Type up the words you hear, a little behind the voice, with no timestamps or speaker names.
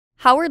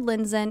Howard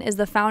Lindzon is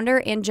the founder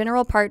and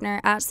general partner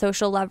at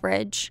Social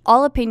Leverage.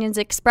 All opinions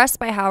expressed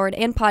by Howard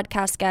and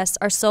podcast guests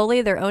are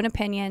solely their own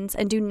opinions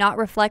and do not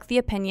reflect the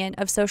opinion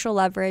of Social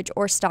Leverage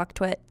or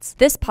StockTwits.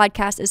 This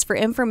podcast is for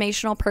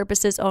informational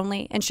purposes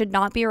only and should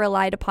not be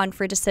relied upon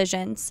for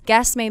decisions.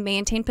 Guests may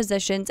maintain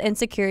positions in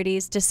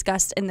securities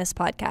discussed in this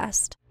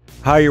podcast.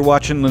 Hi, you're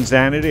watching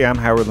Lindzanity. I'm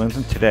Howard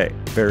Lindzon. Today,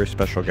 very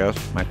special guest,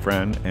 my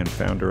friend and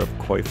founder of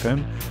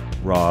Koyfin,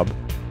 Rob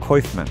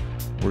Koyfman.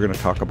 We're going to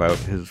talk about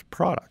his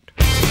product.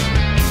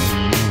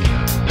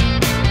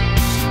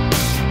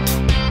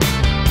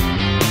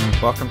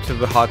 Welcome to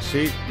the hot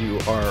seat. You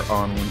are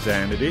on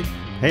Lindzanity.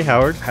 Hey,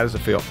 Howard. How does it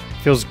feel?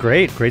 Feels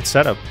great. Great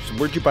setup. So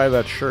where'd you buy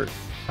that shirt?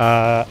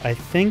 I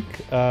think...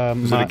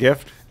 Was it a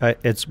gift?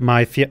 It's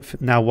my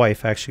now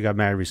wife. I actually got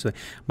married recently.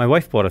 My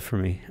wife bought it for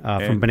me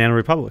from Banana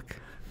Republic.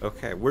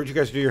 Okay. Where'd you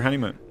guys do your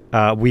honeymoon?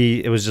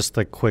 It was just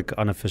like quick,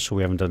 unofficial.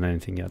 We haven't done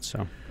anything yet,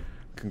 so...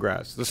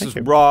 Congrats. This is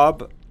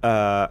Rob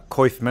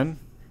Koyfman,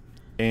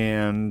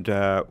 and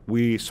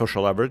we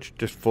Social Leverage.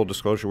 Just full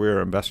disclosure, we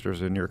are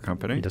investors in your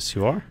company. Yes,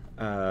 you are.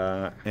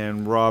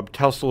 And Rob,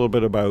 tell us a little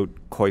bit about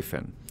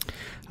Koyfin.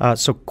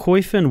 So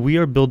Koyfin, we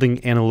are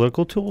building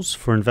analytical tools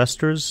for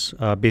investors,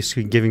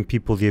 basically giving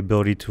people the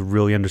ability to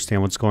really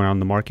understand what's going on in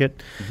the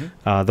market.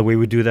 Mm-hmm. The way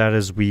we do that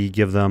is we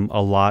give them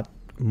a lot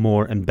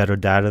more and better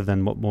data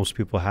than what most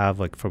people have,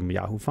 like from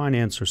Yahoo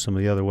Finance or some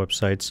of the other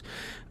websites.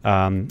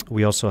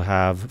 We also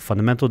have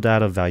fundamental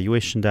data,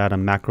 valuation data,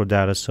 macro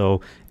data,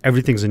 so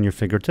everything's in your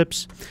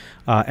fingertips.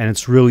 And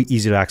it's really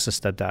easy to access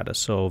that data,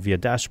 so via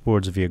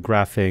dashboards, via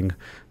graphing.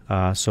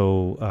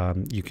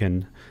 You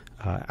can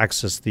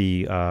access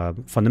the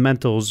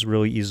fundamentals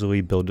really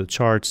easily, build the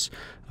charts,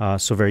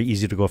 so very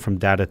easy to go from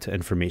data to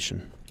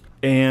information.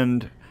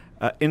 And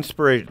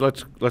inspiration.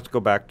 Let's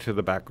go back to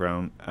the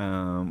background.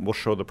 We'll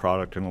show the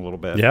product in a little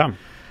bit. Yeah.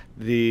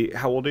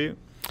 How old are you?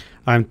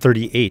 I'm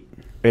 38.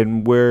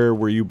 And where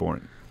were you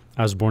born?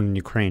 I was born in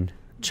Ukraine,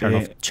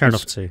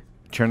 Chernovtsi.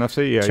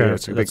 Chernovtsi? Yeah,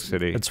 it's a big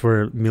city. That's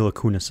where Mila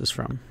Kunis is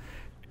from.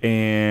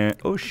 And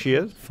she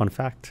is? Fun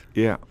fact.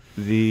 Yeah.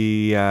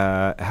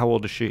 How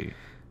old is she?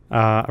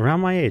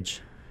 Around my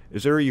age.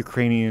 Is there a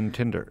Ukrainian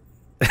Tinder?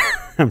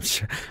 I'm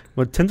sure.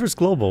 Well, Tinder's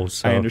global,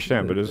 so I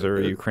understand, but is there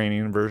a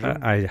Ukrainian version?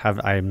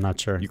 I'm not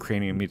sure.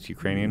 Ukrainian meets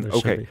Ukrainian. There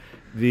okay.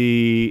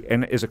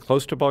 And is it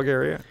close to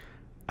Bulgaria?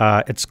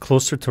 It's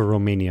closer to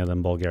Romania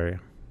than Bulgaria.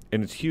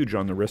 And it's huge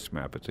on the risk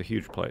map. It's a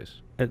huge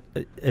place.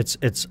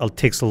 It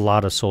takes a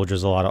lot of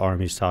soldiers, a lot of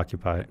armies to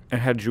occupy it. And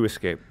how did you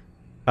escape?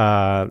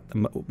 Do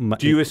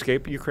you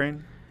escape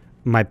Ukraine?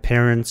 My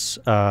parents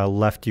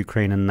left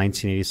Ukraine in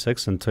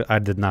 1986, and I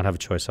did not have a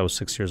choice. I was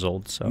 6 years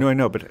old. So No, I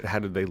know, but how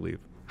did they leave?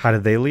 How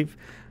did they leave?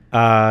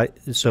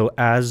 So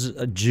as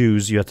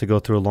Jews, you had to go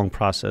through a long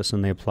process,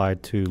 and they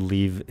applied to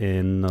leave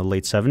in the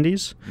late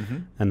 70s,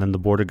 and then the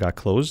border got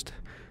closed,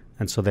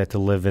 and so they had to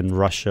live in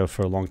Russia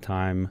for a long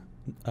time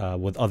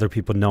with other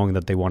people knowing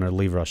that they wanted to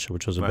leave Russia,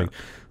 which was a big...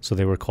 So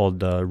they were called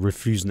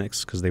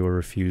refuseniks because they were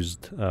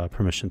refused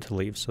permission to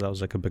leave. So that was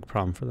like a big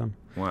problem for them.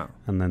 Wow.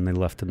 And then they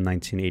left in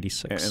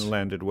 1986. And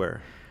landed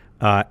where?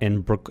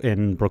 In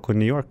Brooklyn,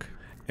 New York.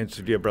 And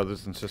so do you have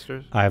brothers and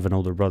sisters? I have an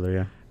older brother,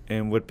 yeah.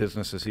 And what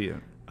business is he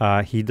in?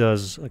 He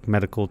does like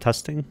medical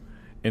testing.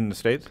 In the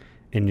States?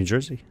 In New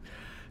Jersey.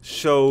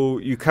 So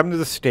you come to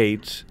the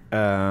States.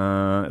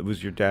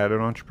 Was your dad an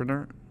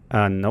entrepreneur?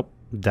 Nope.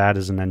 Dad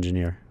is an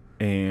engineer.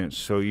 And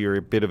so you're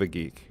a bit of a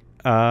geek.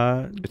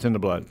 It's in the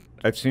blood.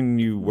 I've seen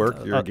you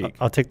work. You're a geek.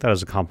 I'll take that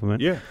as a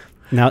compliment. Yeah.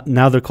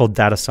 Now they're called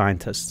data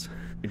scientists.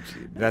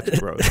 That's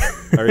gross.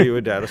 Are you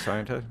a data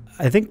scientist?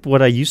 I think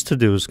what I used to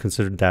do is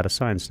considered data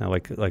science now,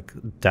 like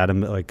data,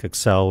 like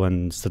Excel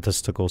and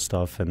statistical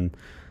stuff, and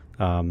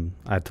I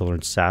had to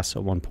learn SAS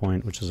at one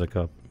point, which is like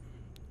a.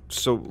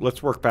 So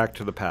let's work back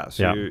to the past.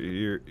 So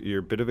yeah. You're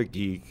a bit of a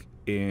geek,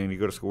 and you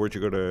go to school. Where'd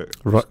you go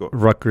to school?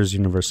 Rutgers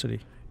University.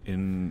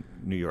 In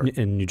New York?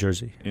 In New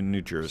Jersey. In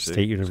New Jersey.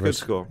 State University.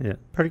 It's a good school. Yeah,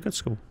 pretty good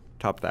school.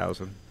 Top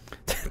 1,000.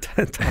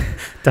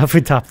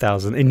 Definitely top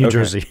 1,000 in New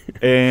Jersey.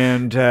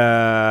 And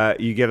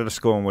you get out of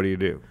school, and what do you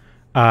do?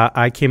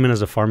 I came in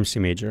as a pharmacy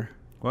major.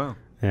 Wow.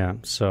 Yeah,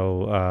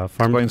 so...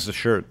 Explains the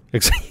shirt.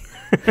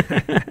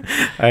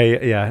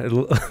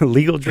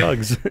 Legal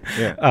drugs.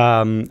 Yeah.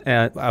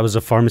 I was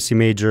a pharmacy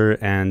major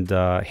and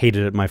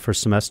hated it my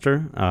first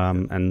semester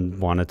and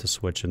wanted to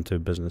switch into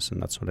business,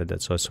 and that's what I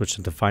did. So I switched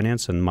into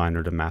finance and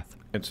minored in math.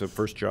 And so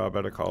first job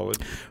out of college?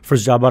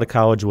 First job out of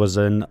college was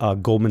in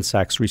Goldman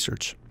Sachs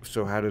Research.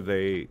 So how did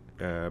they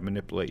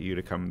manipulate you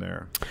to come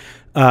there?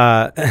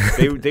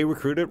 They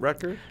recruited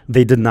Rutgers?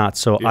 They did not.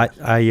 So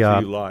so you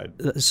lied.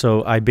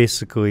 So I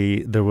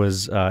basically it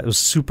was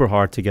super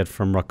hard to get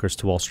from Rutgers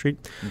to Wall Street,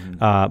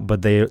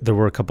 but there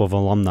were a couple of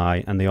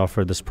alumni, and they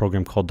offered this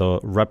program called the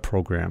REP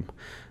program.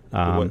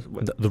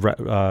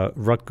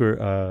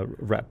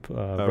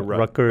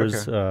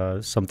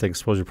 Rutgers something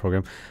exposure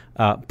program,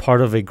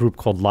 part of a group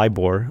called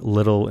LIBOR,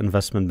 Little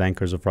Investment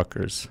Bankers of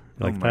Rutgers.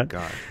 Like oh my that.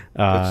 God,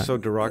 that's so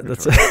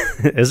derogatory.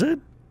 Is it?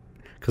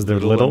 because they're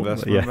little.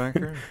 Investment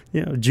banker?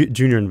 Yeah,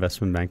 junior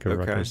investment banker.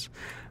 Okay. Rutgers.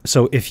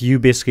 So if you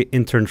basically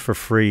interned for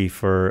free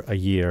for a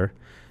year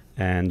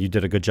and you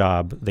did a good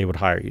job, they would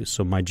hire you.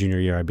 So my junior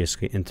year, I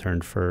basically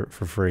interned for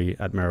free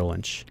at Merrill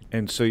Lynch.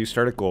 And so you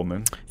started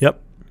Goldman.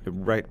 Yep.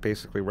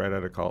 Basically right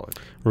out of college.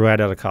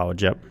 Right out of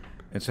college, yep.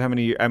 And so how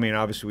many, I mean,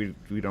 obviously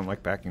we don't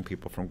like backing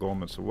people from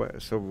Goldman.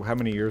 So how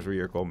many years were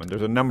you at Goldman?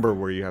 There's a number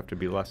where you have to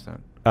be less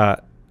than.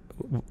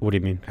 What do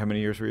you mean? How many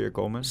years were you at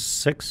Goldman?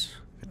 6.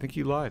 I think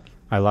you lied.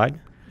 I lied?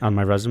 On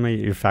my resume?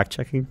 You're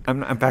fact-checking?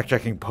 I'm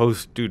fact-checking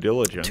post due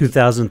diligence.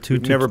 2002.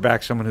 You've never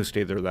backed someone who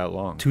stayed there that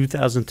long.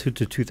 2002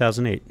 to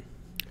 2008.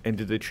 And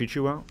did they treat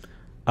you well?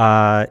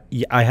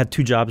 Yeah, I had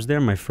 2 jobs there.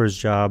 My first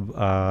job,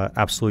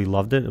 absolutely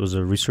loved it. It was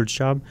a research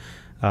job.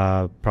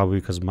 Probably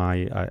because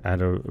I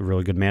had a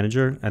really good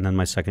manager, and then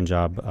my second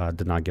job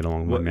did not get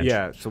along with my manager.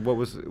 Yeah. So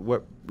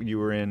what you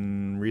were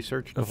in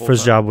research? The whole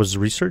first time? job was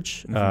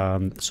research.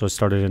 So I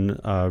started in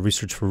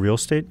research for real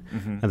estate,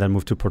 and then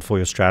moved to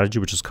portfolio strategy,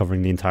 which is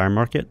covering the entire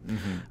market,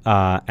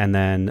 and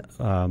then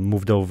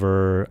moved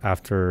over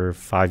after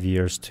 5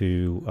 years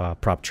to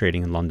prop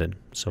trading in London,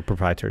 so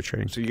proprietary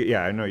trading. So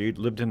I know you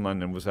lived in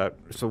London. Was that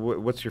so?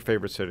 What's your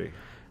favorite city?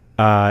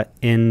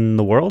 In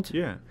the world?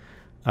 Yeah.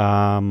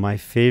 My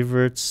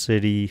favorite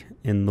city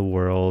in the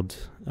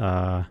world.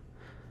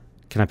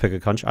 Can I pick a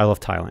country? I love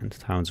Thailand.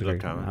 Thailand's a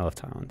great. I love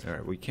Thailand. All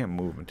right, we can't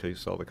move until you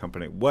sell the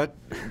company.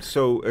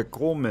 So at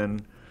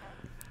Goldman,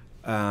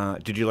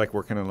 did you like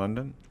working in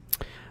London?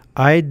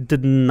 I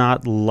did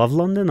not love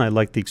London. I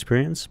liked the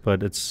experience,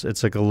 but it's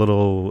like it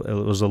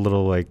was a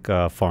little like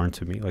foreign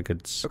to me. Like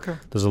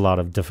there's a lot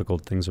of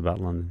difficult things about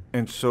London.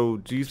 And so,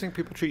 do you think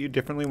people treat you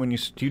differently when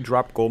do you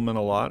drop Goldman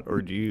a lot,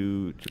 or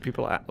do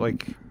people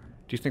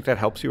do you think that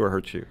helps you or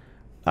hurts you?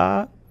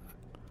 I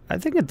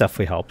think it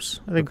definitely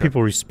helps. I think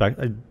people I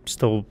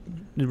still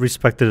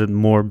respected it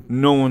more.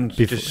 No one's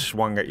just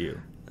swung at you.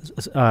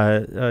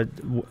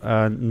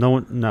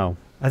 No.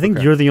 I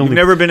think you're the only. You've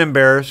never been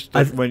embarrassed.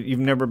 You've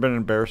never been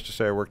embarrassed to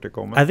say I worked at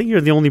Goldman. I think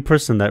you're the only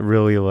person that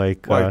really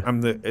like. Well,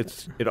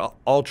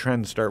 all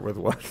trends start with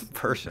one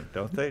person,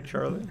 don't they,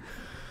 Charlie?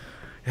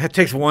 It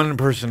takes one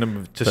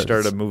person to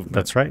start a movement.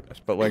 That's right.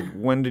 But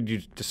when did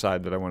you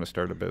decide that I want to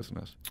start a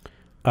business?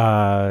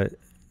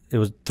 It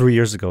was 3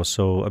 years ago,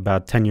 so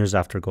about 10 years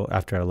after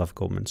I left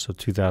Goldman, so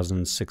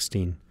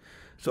 2016.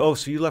 So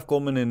you left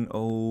Goldman in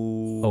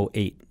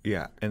 08.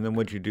 Yeah, and then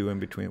what did you do in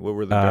between? What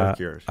were the dark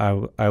years?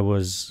 I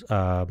was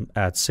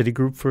at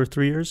Citigroup for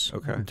 3 years,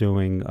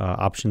 doing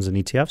options and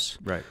ETFs.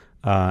 Right.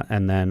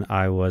 And then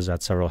I was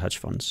at several hedge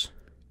funds.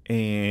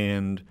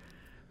 And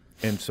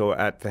so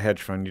at the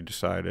hedge fund, you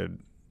decided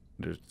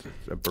there's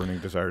a burning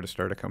desire to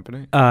start a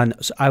company? No,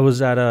 so I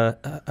was at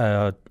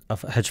a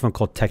hedge fund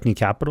called Techni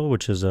Capital,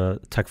 which is a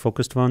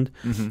tech-focused fund.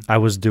 I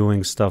was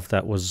doing stuff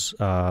that was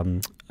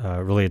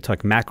related to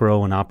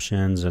macro and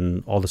options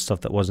and all the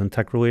stuff that wasn't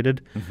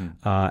tech-related.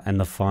 And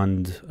the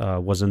fund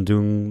wasn't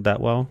doing that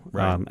well.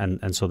 Right.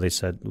 And so they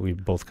said, we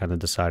both kind of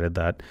decided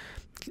that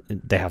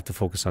they have to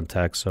focus on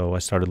tech. So I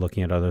started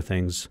looking at other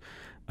things.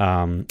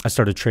 I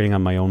started trading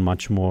on my own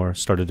much more,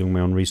 started doing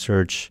my own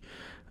research.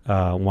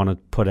 Want to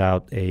put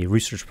out a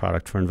research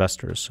product for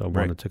investors. So I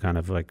wanted to kind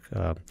of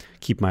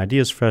keep my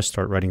ideas fresh,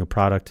 start writing a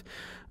product.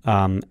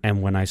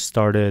 And when I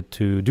started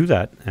to do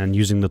that and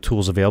using the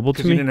tools available to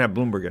me. Because you didn't have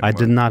Bloomberg anymore. I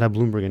did not have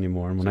Bloomberg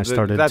anymore. And when I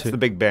started that's the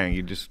big bang.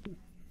 You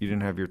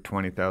didn't have your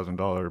 $20,000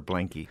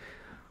 blankie.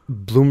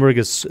 Bloomberg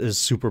is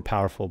super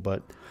powerful,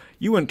 but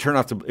you wouldn't turn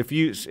off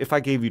if I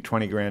gave you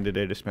 $20,000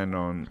 today to spend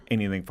on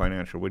anything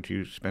financial, would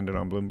you spend it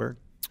on Bloomberg?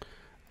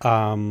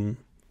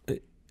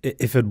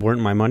 If it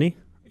weren't my money?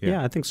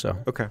 Yeah, I think so.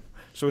 Okay.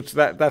 So it's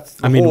that's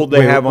the hold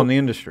they have on the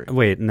industry.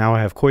 Wait, now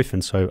I have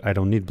Koyfin, so I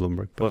don't need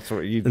Bloomberg. Well,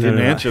 so you didn't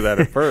answer that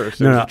at first.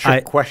 It was a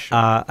trick question.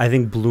 I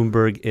think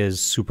Bloomberg is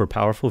super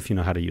powerful if you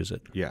know how to use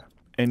it. Yeah.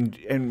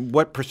 And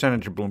what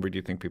percentage of Bloomberg do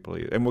you think people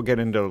use? And we'll get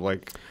into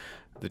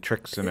the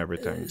tricks and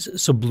everything.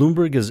 So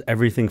Bloomberg is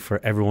everything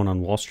for everyone on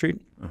Wall Street.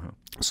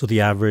 So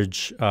the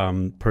average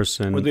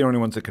person. We're the only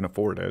ones that can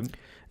afford it.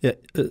 Yeah.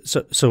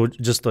 So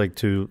just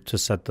to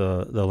set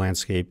the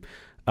landscape.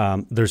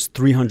 There's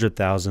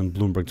 300,000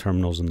 Bloomberg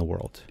terminals in the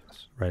world,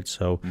 right?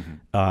 So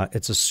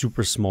it's a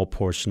super small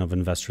portion of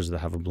investors that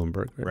have a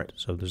Bloomberg. Right?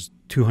 So there's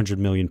 200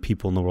 million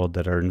people in the world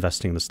that are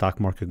investing in the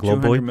stock market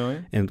globally. 200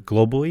 million? And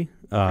globally.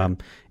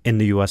 In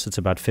the U.S., it's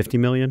about 50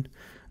 million.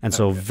 And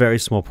so a very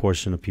small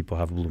portion of people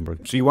have a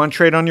Bloomberg. So you want to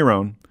trade on your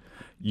own.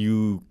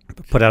 You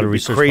put out a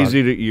research product.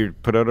 You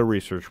put out a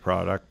research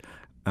product.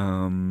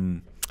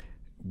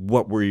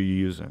 What were you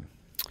using?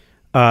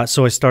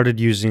 So I started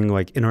using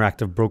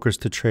interactive brokers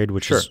to trade,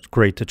 which is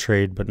great to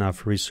trade, but not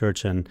for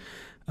research. And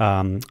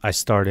I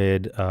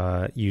started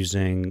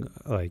using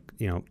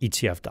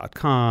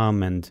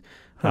ETF.com and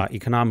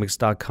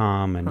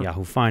economics.com and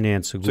Yahoo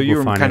Finance, Google Finance. So you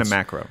were kind of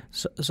macro.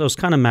 So it's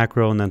kind of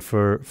macro. And then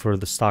for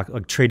the stock,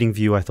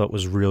 TradingView, I thought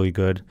was really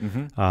good.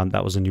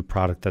 That was a new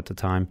product at the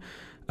time.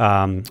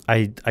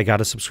 I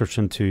got a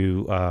subscription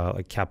to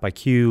like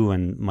CapIQ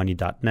and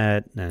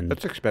Money.net, and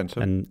That's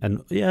expensive.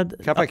 And yeah,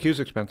 CapIQ is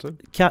expensive.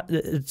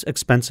 It's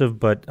expensive,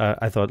 but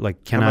I thought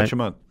like, How much a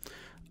month?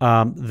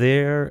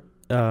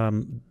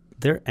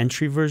 Their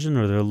entry version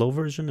or their low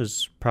version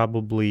is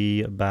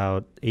probably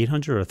about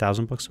 $800 or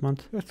 $1,000 a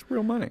month. That's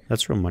real money.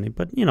 That's real money.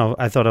 But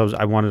I thought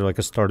I wanted like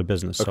a start a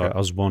business, so I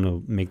was willing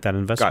to make that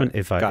investment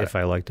if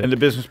I liked it. And the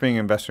business being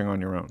investing on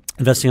your own.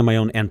 Investing on my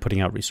own and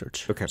putting out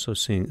research. Okay. So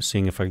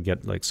seeing if I could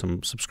get like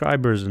some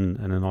subscribers and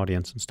an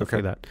audience and stuff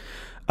like that.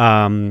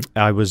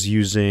 I was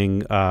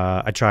using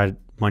I tried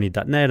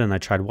Money.net and I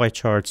tried White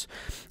Charts,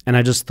 and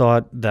I just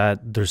thought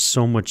that there's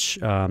so much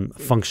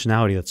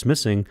functionality that's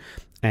missing.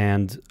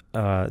 And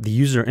the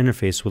user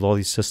interface with all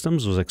these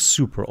systems was like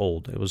super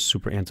old. It was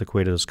super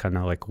antiquated. It was kind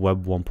of like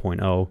Web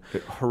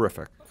 1.0.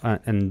 Horrific.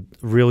 And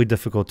really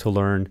difficult to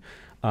learn.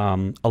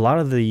 A lot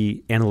of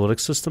the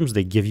analytics systems,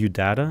 they give you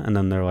data, and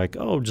then they're like,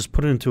 oh, just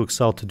put it into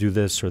Excel to do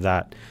this or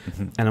that.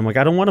 Mm-hmm. And I'm like,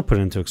 I don't want to put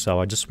it into Excel.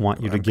 I just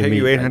want you to give me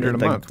 $800 a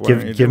month.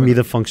 Give me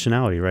the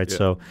functionality, right? Yeah.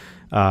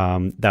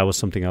 So that was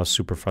something I was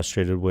super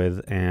frustrated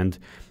with, and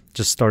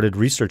just started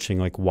researching,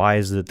 like, why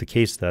is it the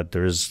case that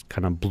there's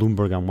kind of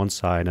Bloomberg on one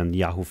side and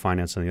Yahoo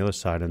Finance on the other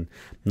side and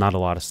not a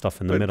lot of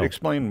stuff in the middle?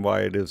 Explain why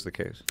it is the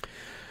case.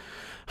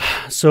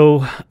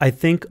 So I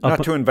think...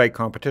 Not to invite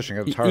competition,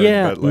 it's hard.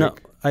 Yeah, but like,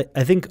 no,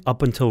 I think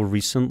up until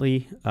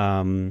recently,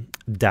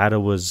 data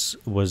was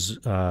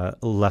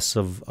less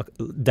of...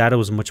 data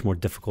was much more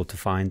difficult to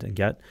find and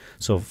get.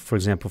 So, for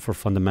example, for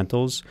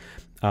fundamentals,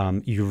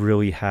 you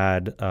really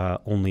had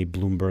only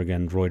Bloomberg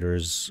and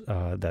Reuters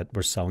that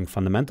were selling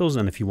fundamentals.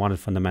 And if you wanted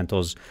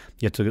fundamentals,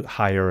 you had to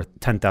hire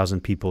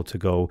 10,000 people to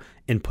go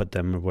input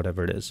them or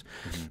whatever it is.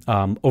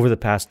 Mm-hmm. Over the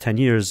past 10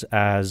 years,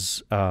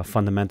 as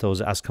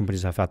fundamentals, as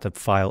companies have had to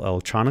file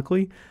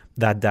electronically,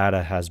 that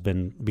data has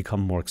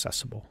become more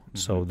accessible. Mm-hmm.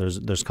 So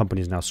there's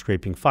companies now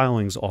scraping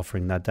filings,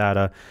 offering that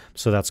data.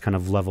 So that's kind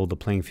of leveled the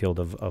playing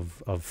field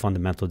of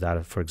fundamental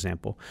data, for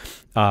example.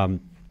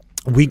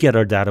 We get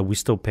our data. We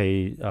still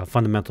pay.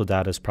 Fundamental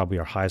data is probably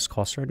our highest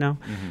cost right now,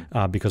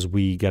 mm-hmm. Because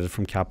we get it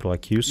from Capital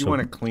IQ. You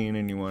want it clean,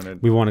 and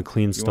we want it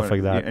clean, stuff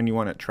like that, and you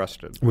want it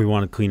trusted. We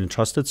want it clean and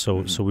trusted.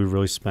 So we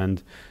really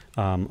spend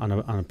on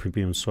a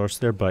premium source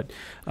there. But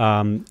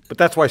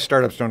that's why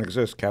startups don't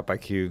exist. Cap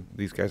IQ.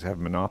 These guys have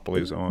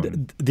monopolies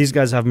on. These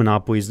guys have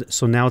monopolies.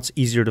 So now it's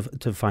easier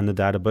to find the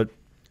data, but.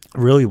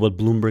 Really, what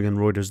Bloomberg and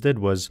Reuters did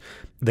was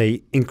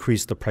they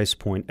increased the price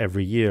point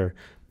every year,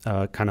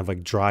 kind of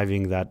like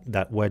driving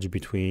that wedge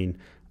between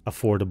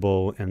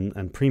affordable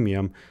and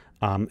premium.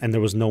 And there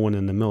was no one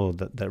in the middle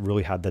that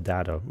really had the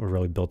data or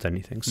really built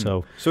anything.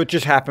 So it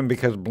just happened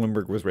because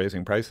Bloomberg was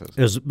raising prices.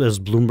 It was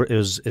Bloomberg.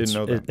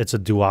 It's a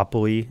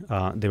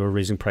duopoly. They were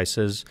raising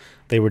prices.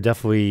 They were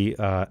definitely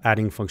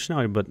adding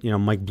functionality. But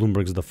Mike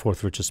Bloomberg is the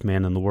fourth richest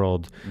man in the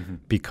world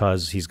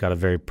because he's got a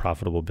very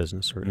profitable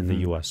business, or in the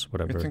U.S.,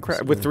 whatever. It's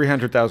incredible. With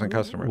 300,000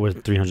 customers.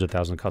 With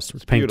 300,000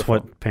 customers, paying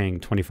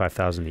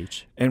 $25,000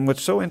 each. And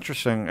what's so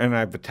interesting, and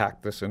I've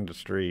attacked this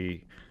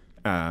industry.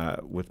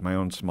 With my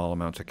own small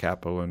amounts of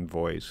capital and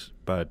voice,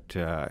 but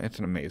it's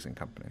an amazing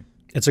company.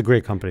 It's a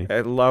great company. I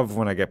love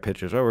when I get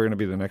pitches. Oh, we're going to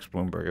be the next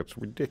Bloomberg. It's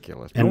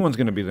ridiculous. No one's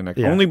going to be the next.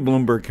 Yeah. Only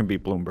Bloomberg can be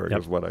Bloomberg,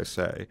 is what I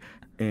say.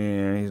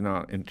 And he's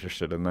not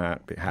interested in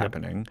that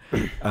happening.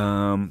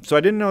 So I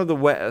didn't know the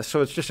way.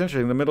 So it's just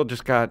interesting. The middle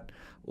just got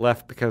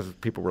left because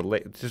people were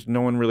late. It's just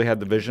no one really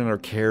had the vision or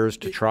cares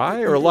to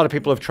try. Or a lot of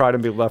people have tried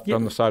and be left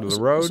on the side of the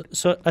road.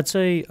 So I'd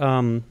say.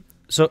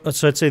 So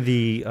I'd say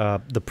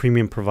the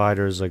premium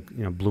providers like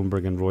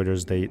Bloomberg and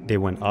Reuters, they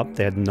went up.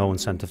 They had no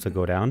incentive to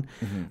go down.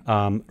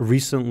 Mm-hmm.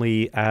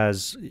 Recently,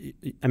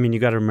 you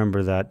got to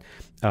remember that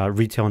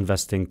retail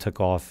investing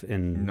took off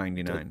in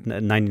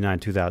 99,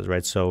 2000,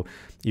 right? So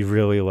you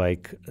really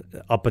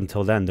up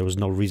until then there was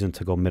no reason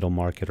to go middle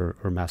market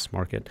or mass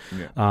market.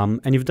 Yeah.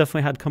 And you've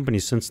definitely had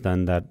companies since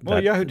then that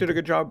Yahoo did a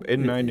good job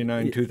in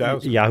 99,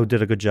 2000. Yahoo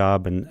did a good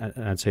job, and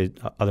I'd say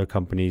other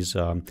companies.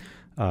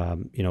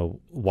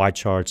 Y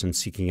Charts and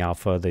Seeking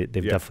Alpha, they've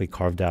definitely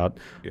carved out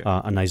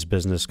a nice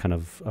business, kind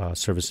of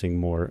servicing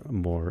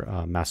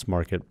more mass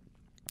market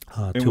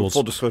tools.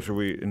 Full disclosure,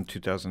 in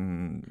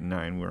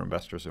 2009 we were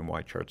investors in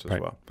Y Charts as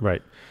well.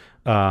 Right,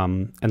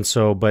 and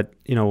so, but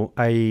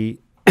I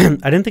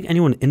didn't think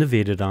anyone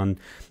innovated on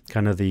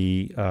kind of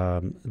the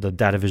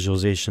data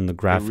visualization, the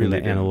graphing,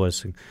 the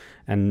analytics,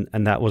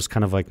 and that was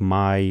kind of like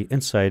my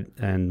insight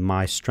and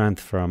my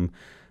strength from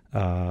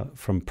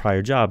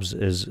prior jobs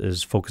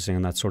is focusing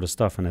on that sort of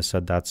stuff. And I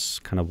said that's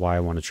kind of why I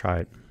want to try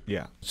it.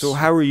 Yeah. So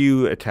how are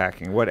you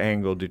attacking? What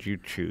angle did you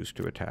choose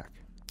to attack?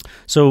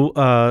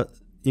 So,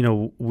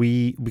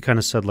 we kind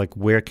of said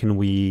where can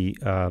we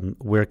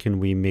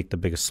make the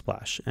biggest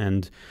splash?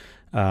 And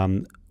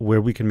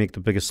where we can make the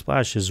biggest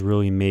splash is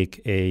really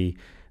make a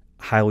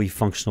highly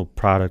functional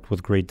product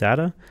with great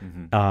data,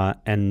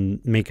 and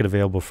make it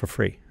available for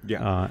free.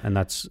 Yeah. And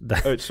that's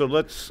that. All right, so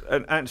let's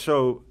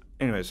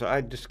Anyway, so I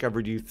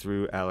discovered you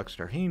through Alex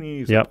Tarhini.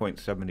 He's at Point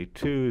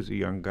 72. He's a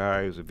young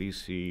guy. He's a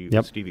VC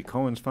with Stevie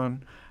Cohen's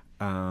fund.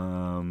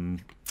 and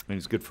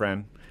he's a good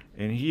friend.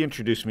 And he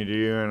introduced me to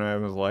you, and I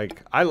was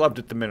like, I loved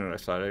it the minute I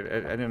saw it.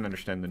 I didn't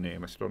understand the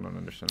name. I still don't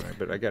understand it,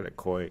 but I get it,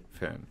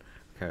 Koyfin.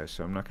 Okay,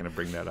 so I'm not going to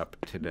bring that up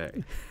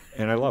today.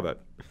 And I love it.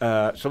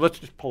 So let's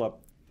just pull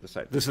up the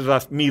site. This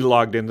is me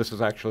logged in. This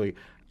is actually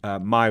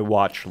my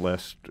watch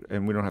list,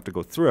 and we don't have to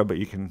go through it, but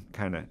you can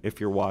kind of, if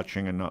you're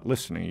watching and not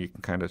listening, you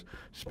can kind of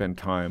spend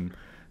time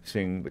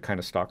seeing the kind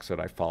of stocks that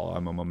I follow.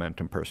 I'm a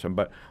momentum person.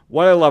 But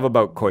what I love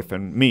about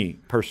Koyfin, me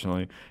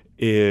personally,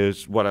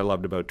 is what I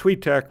loved about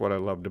TweetTech, what I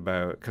loved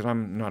about, because I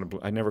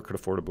never could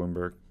afford a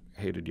Bloomberg,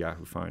 hated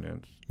Yahoo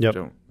Finance.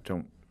 Yep.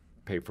 Don't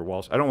pay for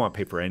Wall Street. I don't want to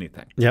pay for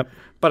anything. Yep.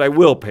 But I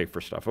will pay for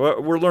stuff.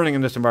 We're learning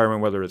in this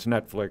environment, whether it's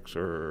Netflix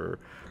or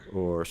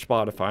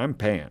Spotify, I'm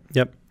paying.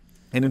 Yep.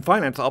 And in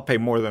finance, I'll pay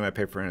more than I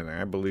pay for anything.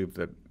 I believe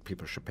that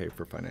people should pay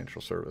for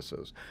financial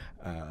services,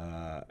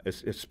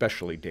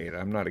 especially data.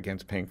 I'm not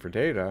against paying for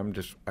data.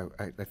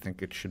 I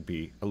think it should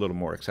be a little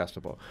more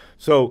accessible.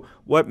 So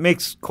what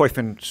makes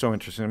Koyfin so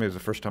interesting to me is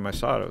the first time I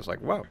saw it, I was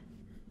like, wow.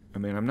 I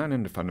mean, I'm not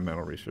into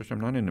fundamental research.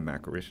 I'm not into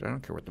macro research. I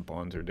don't care what the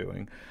bonds are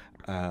doing.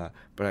 But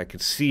I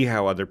could see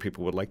how other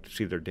people would like to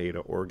see their data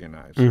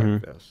organized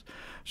like this.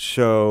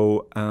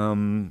 So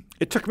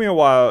it took me a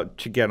while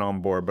to get on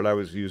board, but I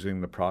was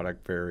using the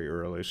product very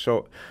early.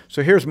 So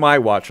here's my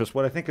watch list.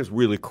 What I think is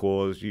really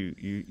cool is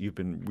you've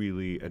been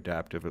really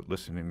adaptive at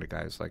listening to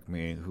guys like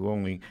me who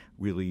only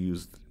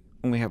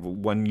have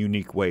one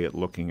unique way at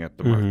looking at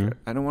the market.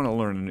 I don't want to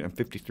learn. I'm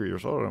 53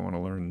 years old. I don't want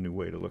to learn a new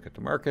way to look at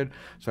the market.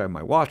 So I have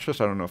my watch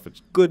list. I don't know if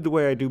it's good the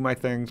way I do my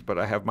things, but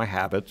I have my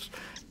habits,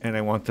 and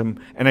I want them.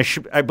 And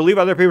I believe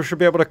other people should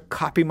be able to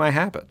copy my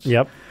habits.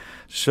 Yep.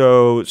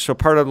 So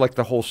part of like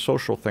the whole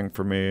social thing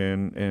for me,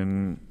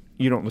 and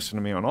you don't listen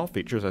to me on all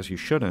features, as you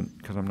shouldn't,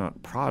 because I'm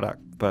not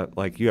product. But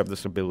like you have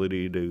this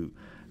ability to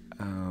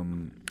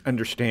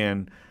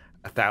understand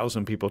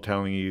 1,000 people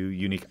telling you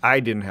unique. I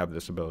didn't have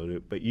this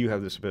ability, but you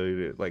have this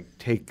ability to like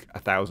take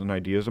 1,000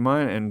 ideas of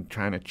mine and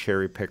trying to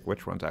cherry pick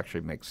which ones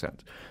actually make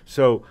sense.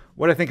 So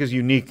what I think is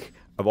unique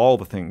of all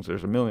the things,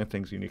 there's a million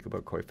things unique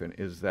about Koyfin,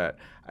 is that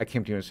I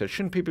came to you and said,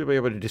 shouldn't people be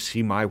able to just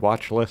see my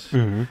watch list?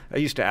 I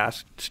used to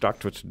ask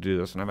StockTwits to do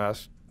this, and I've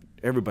asked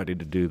everybody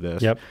to do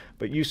this. Yep.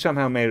 But you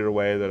somehow made it a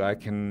way that I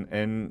can,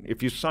 and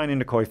if you sign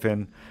into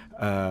Koyfin,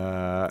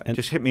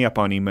 just hit me up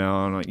on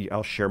email, and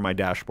I'll share my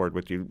dashboard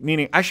with you.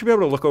 Meaning, I should be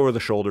able to look over the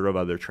shoulder of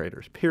other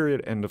traders.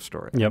 Period. End of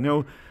story. Yep. I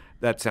know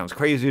that sounds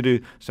crazy to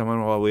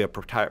someone. Well, we have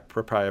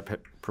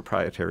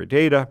proprietary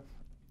data.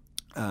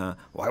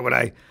 Why would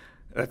I?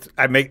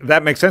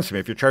 That makes sense to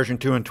me. If you're charging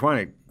 2 and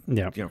 20,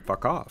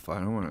 fuck off. I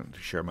don't want to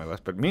share my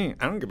list. But me,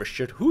 I don't give a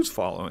shit who's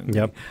following me.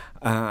 Yep.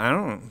 It's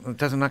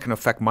not going to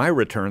affect my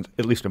returns,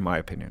 at least in my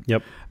opinion.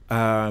 Yep.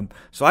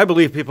 So I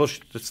believe people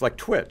it's like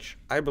Twitch.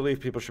 I believe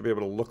people should be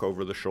able to look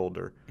over the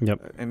shoulder.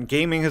 Yep. And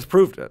gaming has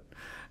proved it.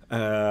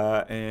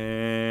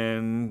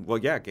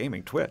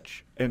 Gaming,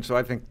 Twitch. And so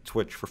I think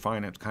Twitch for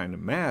finance kind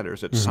of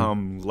matters at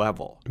some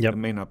level. Yep. It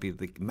may not be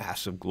the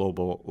massive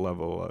global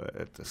level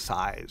at the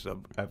size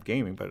of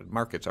gaming, but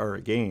markets are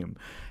a game.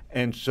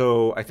 And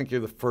so I think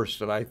you're the first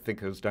that I think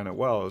has done it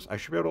well. Is I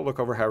should be able to look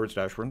over Howard's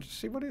dashboard and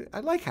see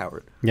I like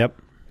Howard. Yep.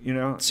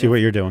 See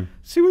what you're doing.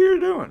 See what you're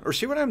doing, or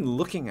see what I'm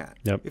looking at.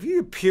 Yep. If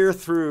you peer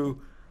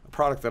through a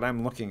product that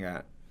I'm looking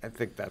at, I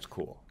think that's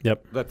cool.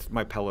 Yep. That's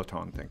my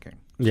Peloton thinking.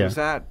 Yeah.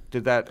 So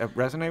did that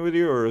resonate with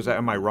you, or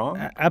am I wrong?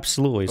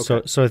 Absolutely.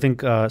 Okay. So I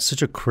think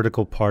such a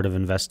critical part of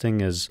investing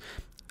is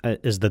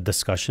the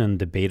discussion,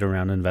 debate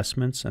around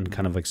investments, and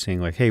kind of like saying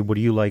like, hey, what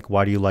do you like?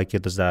 Why do you like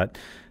it? Does that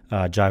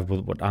jive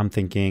with what I'm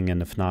thinking?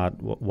 And if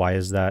not, why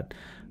is that?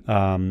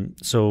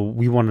 So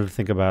we wanted to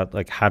think about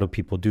like how do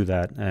people do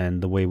that,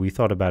 and the way we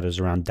thought about it is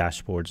around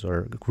dashboards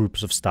or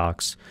groups of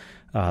stocks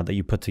that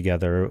you put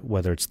together,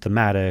 whether it's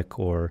thematic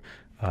or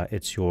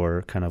it's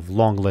your kind of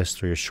long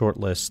list or your short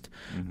list,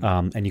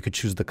 and you could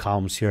choose the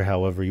columns here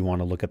however you want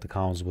to look at the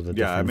columns with a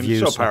different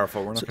view. It's so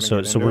powerful. We're not going to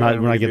get into we're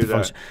not getting the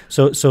function.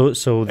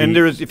 So and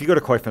there's, if you go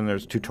to Koyfin,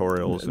 there's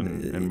tutorials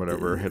and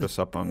whatever. Hit us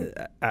up on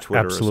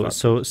Twitter. Absolutely.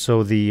 Or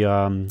so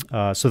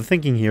the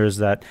thinking here is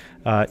that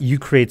you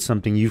create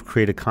something, you've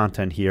created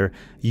content here.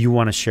 You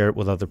want to share it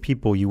with other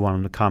people. You want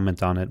them to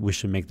comment on it. We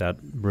should make that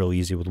real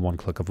easy with one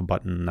click of a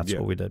button, and that's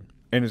what we did.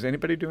 And is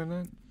anybody doing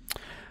that?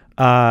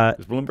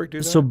 Does Bloomberg do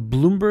that? So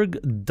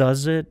Bloomberg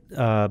does it,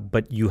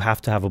 but you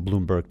have to have a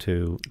Bloomberg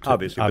to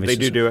obviously, but they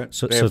do it.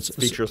 So they have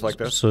features like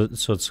this. So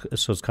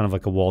it's kind of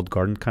like a walled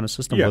garden kind of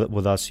system. Yeah.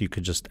 With us,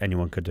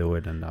 anyone could do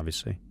it, and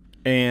obviously.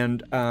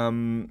 And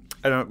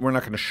we're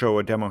not going to show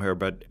a demo here,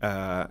 but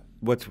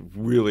what's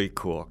really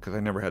cool, because I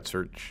never had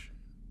search.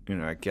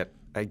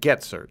 I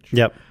get search.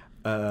 Yep.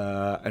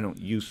 I don't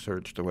use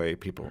search the way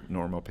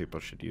normal people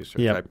should use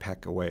search. Yep. I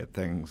peck away at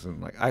things, and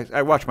like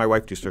I watch my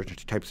wife do search, and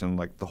she types in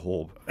like the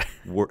whole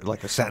word,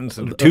 like a sentence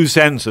and 2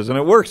 sentences, and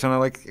it works.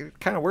 And it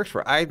kind of works for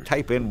her. I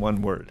type in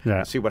one word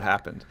and see what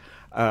happens.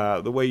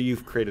 The way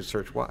you've created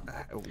search,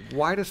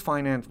 why does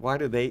finance? Why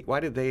did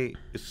they?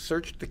 Is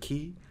search the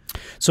key?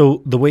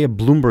 So the way a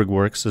Bloomberg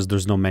works is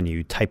there's no menu.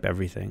 You type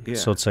everything. Yeah.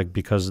 So it's like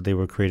because they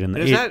were created in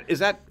the Is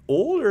that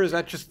old or is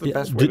that just the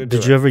best way to do it?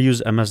 Did you ever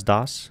use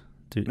MS-DOS?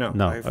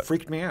 No. It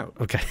freaked me out.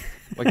 Okay.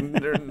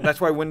 That's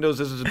why Windows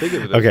is as big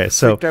as it is. Okay, it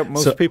freaked out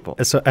most people.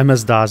 So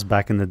MS-DOS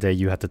back in the day,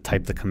 you had to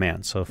type the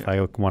command. So if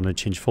I wanted to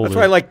change folders. That's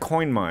why I like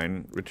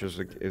CoinMine, which is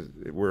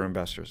we're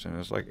investors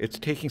in. It's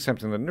taking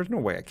something that there's no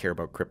way I care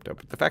about crypto,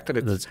 but the fact that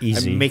it's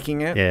easy. I'm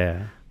making it.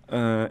 Yeah.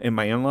 In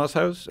my in-laws'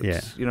 house,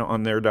 it's,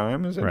 on their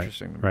dime is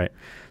interesting. Right.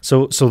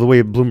 So the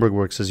way Bloomberg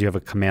works is you have a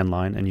command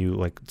line and you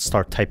like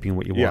start typing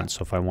what you want.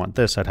 So if I want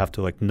this, I'd have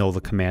to like know the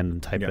command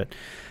and type it.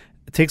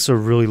 It takes a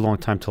really long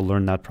time to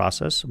learn that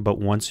process, but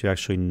once you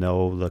actually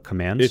know the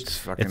commands,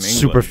 it's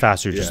super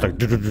fast. You're just like,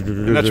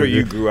 and that's what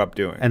you grew up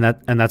doing, and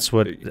that's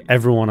what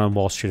everyone on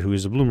Wall Street who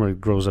is a Bloomberg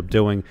grows up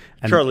doing.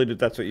 And Charlie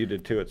that's what you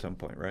did too at some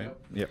point, right?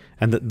 Yeah.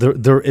 And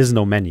there is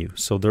no menu,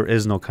 so there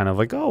is no kind of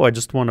like, I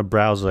just want to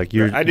browse. Like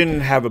I didn't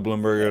have a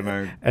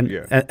Bloomberg,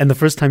 and the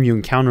first time you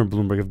encounter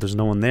Bloomberg, if there's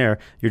no one there,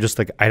 you're just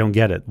like, I don't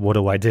get it. What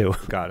do I do?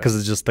 Got it. Because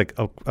it's just like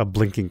a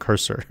blinking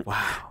cursor.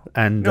 Wow.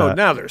 And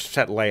now there's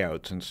set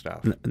layouts and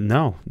stuff.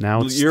 No,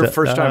 now it's your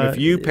first time. If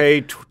you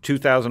pay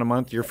 $2,000 a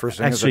month, your first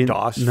thing is a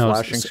DOS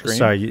flashing screen.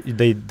 Sorry,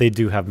 they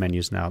do have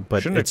menus now,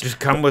 but shouldn't it just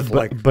come with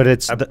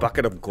it's a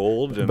bucket of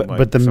gold and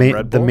but the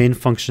main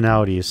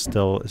functionality is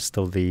still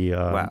the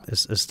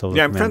is still.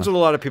 Yeah, I'm friends with a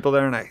lot of people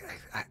there, and I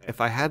if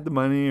I had the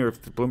money, or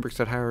if the Bloomberg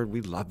said, Howard,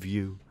 we love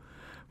you,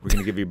 we're going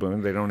to give you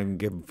Bloomberg. They don't even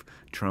give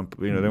Trump.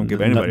 They don't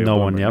give anybody. No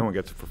one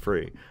gets it for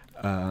free.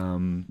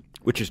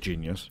 Which is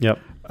genius. Yep.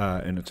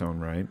 In its own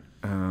right.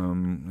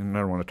 And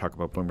I don't want to talk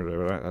about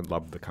Bloomberg, but I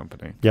love the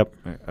company. Yep.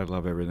 I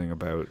love everything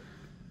about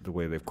the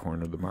way they've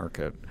cornered the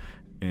market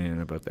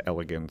and about the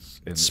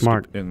elegance and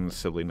the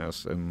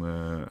silliness and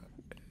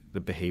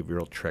the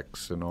behavioral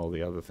tricks and all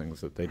the other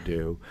things that they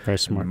do. Very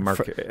smart.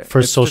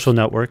 First social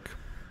network.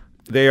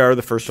 They are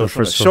the first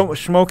social network.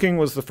 Smoking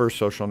was the first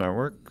social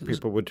network.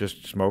 People would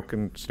just smoke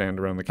and stand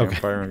around the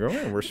campfire and go,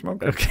 "Oh, we're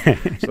smoking." Okay.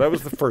 So that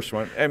was the first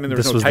one. I mean, there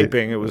was no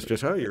typing. It was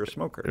just, "Oh, you're a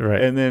smoker."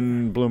 Right. And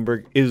then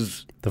Bloomberg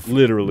is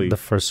literally the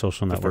first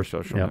social network. The first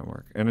social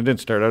network. And it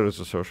didn't start out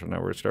as a social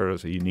network. It started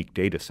as a unique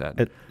data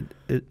set.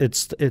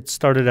 It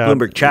started out.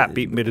 Bloomberg Chat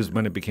beat mid is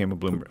when it became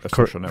a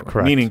social network.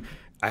 Correct. Meaning,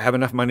 I have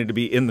enough money to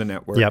be in the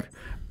network. Yep.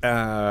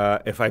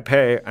 If I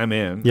pay, I'm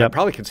in. Yep. I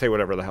probably can say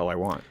whatever the hell I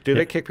want. Do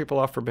they kick people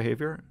off for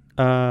behavior?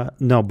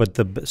 No,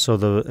 but so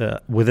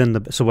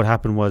what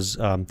happened was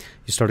you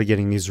started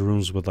getting these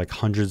rooms with like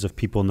hundreds of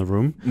people in the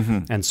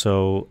room, and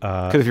so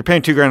because if you're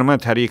paying $2,000 a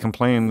month, how do you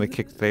complain?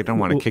 They don't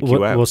want to kick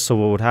you out. Well, so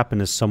what would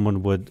happen is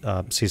someone would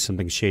see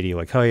something shady,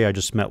 like, "Oh yeah, I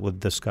just met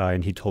with this guy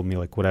and he told me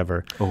like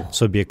whatever." Oh.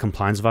 So it'd be a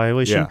compliance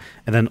violation,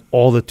 and then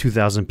all the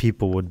 2,000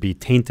 people would be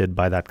tainted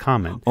by that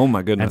comment. Oh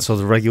my goodness! And so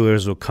the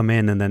regulators would come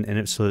in, and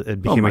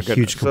it became a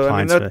huge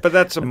compliance. But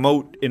that's a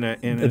moat in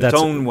its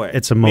own way.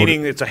 It's a moat.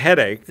 Meaning it's a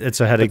headache.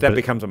 It's a headache. That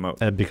becomes a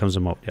moat. It becomes a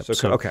moat. Yep.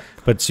 So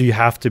But so you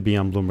have to be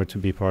on Bloomberg to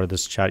be part of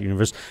this chat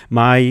universe.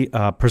 My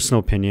personal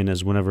opinion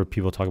is whenever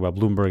people talk about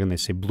Bloomberg and they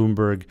say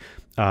Bloomberg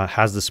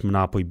has this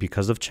monopoly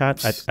because of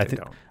chat,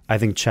 I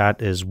think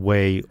chat is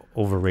way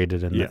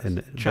overrated.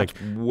 Chat's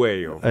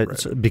way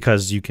overrated.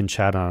 Because you can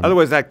chat on.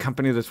 Otherwise, that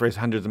company that's raised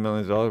hundreds of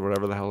millions of dollars,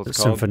 whatever the hell it's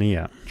called. Symphony,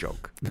 yeah.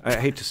 Joke. I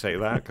hate to say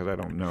that because I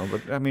don't know.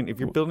 But I mean, if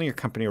you're building your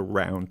company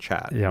around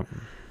chat,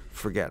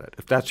 forget it.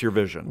 If that's your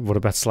vision. What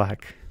about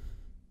Slack?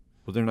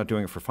 Well, they're not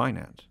doing it for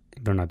finance.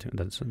 They're not doing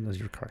that.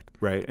 You're correct.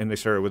 Right, and they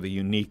started with a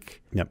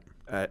unique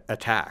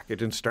attack. It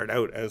didn't start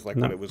out as what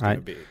it was going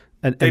to be.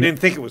 They didn't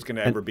think it was going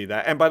to ever be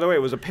that. And by the way,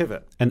 it was a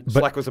pivot.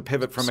 Slack was a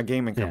pivot from a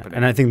gaming company.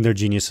 And I think their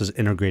genius is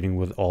integrating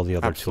with all the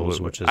other tools,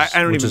 which is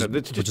I don't even know.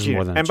 It's just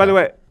genius. And by the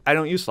way, I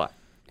don't use Slack.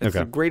 It's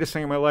the greatest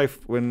thing in my life.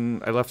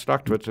 When I left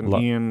StockTwits and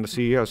Ian, the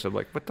CEO, said,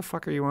 like, what the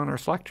fuck are you on our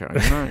Slack channel?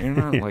 You're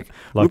not like,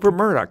 Rupert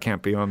Murdoch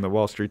can't be on the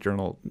Wall Street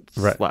Journal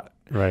Slack.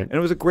 Right. And it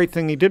was a great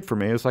thing he did for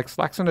me. It's like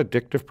Slack's an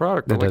addictive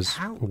product. It is.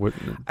 How?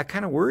 I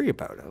kind of worry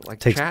about it.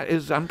 Like chat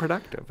is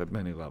unproductive at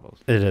many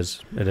levels. It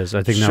is.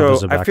 I think now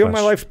there's a backlash. I feel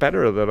my life's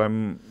better that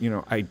I'm,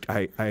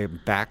 I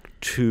am back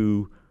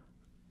to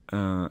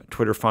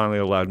Twitter finally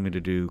allowed me to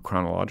do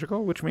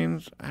chronological, which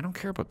means I don't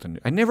care about the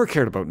news. I never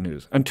cared about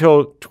news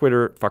until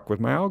Twitter fucked with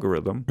my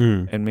algorithm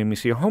and made me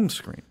see a home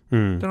screen.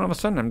 Then all of a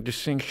sudden I'm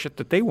just seeing shit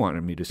that they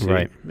wanted me to see.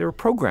 Right. They were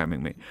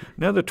programming me.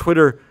 Now the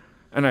Twitter,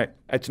 and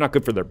it's not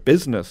good for their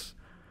business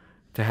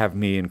to have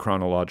me in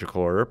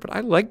chronological order, but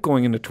I like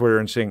going into Twitter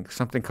and seeing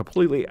something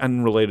completely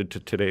unrelated to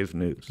today's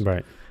news.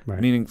 Right.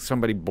 Meaning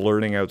somebody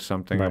blurting out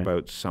something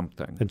about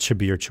something. It should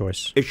be your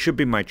choice. It should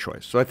be my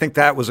choice. So I think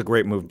that was a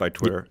great move by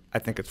Twitter. I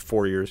think it's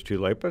 4 years too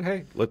late, but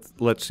hey,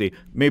 let's see.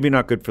 Maybe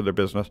not good for their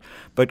business,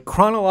 but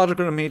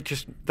chronological to me,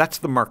 that's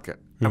the market.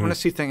 I want to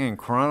see things in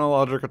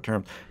chronological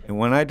terms. And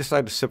when I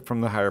decide to sip from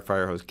the higher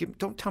fire hose,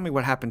 don't tell me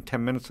what happened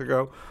 10 minutes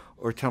ago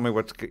or tell me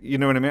you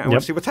know what I mean? I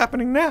want to see what's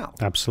happening now.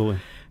 Absolutely.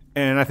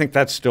 And I think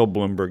that's still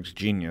Bloomberg's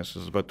genius,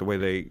 is about the way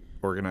they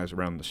organize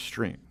around the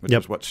stream, which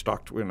is what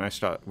stock. When I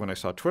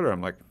saw Twitter,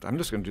 I'm like, I'm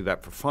just going to do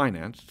that for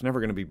finance. It's never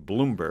going to be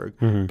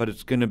Bloomberg, but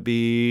it's going to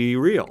be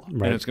real,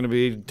 and it's going to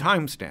be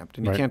time stamped,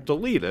 and you can't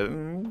delete it,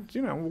 and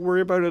we'll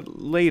worry about it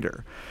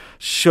later.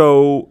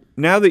 So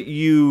now that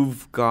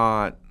you've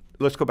got,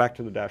 let's go back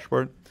to the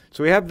dashboard.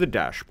 So we have the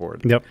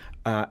dashboard. Yep.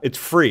 It's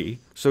free,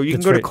 so you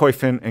can go to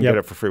Koyfin and get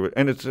it for free.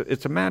 And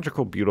it's a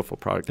magical, beautiful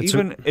product. It's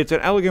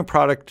an elegant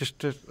product.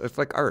 It's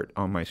like art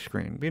on my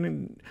screen.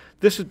 Meaning,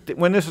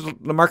 when the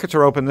markets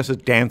are open. This is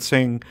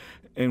dancing,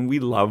 and we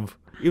love.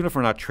 Even if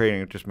we're not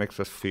trading, it just makes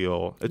us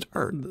feel it's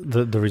art.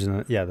 The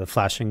reason, the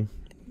flashing.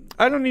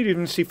 I don't need to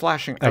even see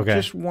flashing. Okay. I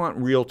just want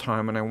real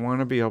time, and I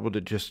want to be able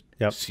to just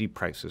see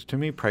prices. To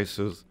me,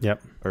 prices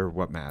are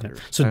what matters.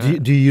 So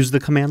do you use the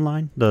command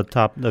line, the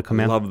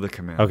command? I love the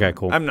command line. Okay,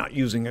 cool. I'm not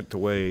using it the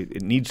way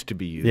it needs to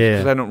be used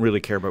because I don't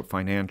really care about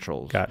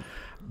financials. Got it.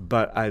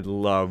 But I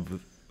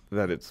love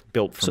that it's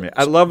built for me.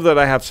 I love that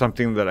I have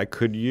something that I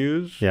could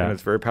use, and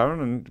it's very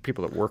powerful. And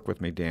people that work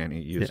with me, Danny,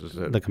 uses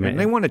it. The command. And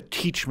they want to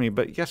teach me,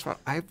 but guess what?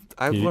 I've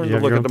learned to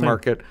look at the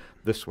market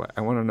this way.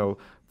 I want to know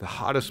the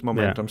hottest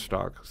momentum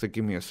stocks that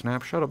give me a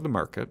snapshot of the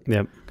market.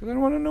 Because I don't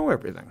want to know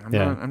everything.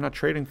 I'm not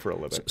trading for a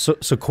living. So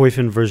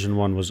Koyfin version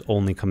 1 was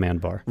only command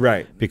bar.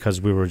 Right.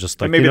 Because we were just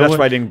like, and maybe that's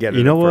why I didn't get it.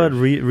 You know what?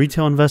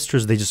 Retail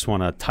investors, they just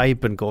want to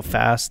type and go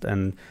fast.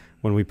 And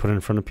when we put it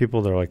in front of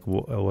people, they're like,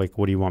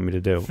 what do you want me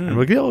to do? And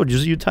we're like,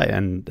 just you type.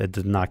 And it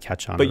did not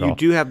catch on but at all. But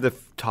you do have the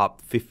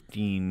top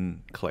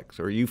 15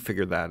 clicks, or you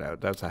figured that out.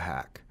 That's a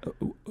hack.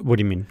 What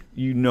do you mean?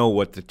 You know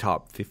what the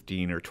top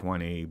 15 or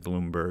 20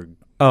 Bloomberg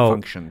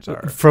functions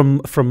are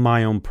from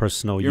my own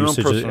personal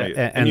usage,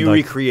 and you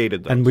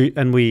recreated those.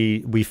 And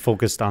we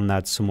focused on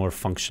that some more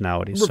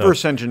functionality.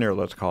 Reverse engineer,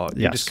 let's call it.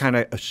 You just kind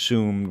of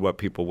assumed what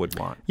people would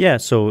want. Yeah,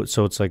 so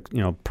it's like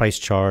price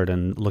chart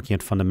and looking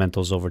at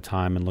fundamentals over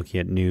time and looking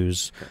at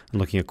news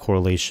and looking at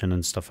correlation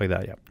and stuff like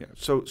that. Yeah.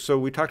 So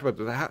we talked about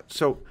that.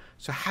 So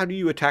how do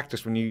you attack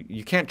this when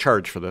you can't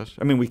charge for this?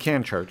 I mean, we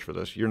can charge for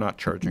this. You're not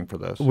charging for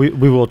this. We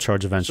will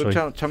charge eventually.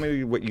 So tell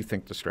me what you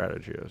think the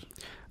strategy is.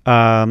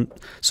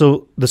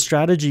 So the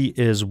strategy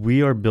is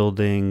we are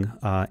building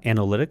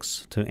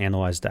analytics to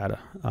analyze data,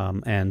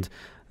 and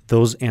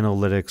those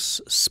analytics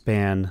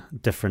span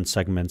different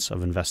segments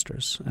of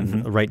investors.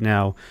 And right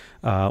now,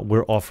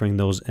 we're offering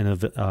those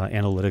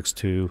analytics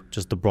to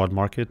just the broad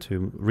market,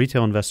 to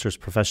retail investors,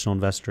 professional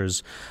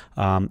investors,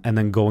 and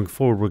then going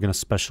forward, we're going to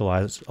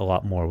specialize a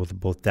lot more with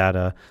both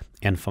data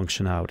and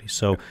functionality.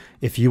 So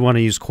if you want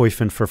to use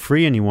Koyfin for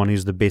free and you want to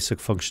use the basic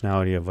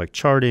functionality of like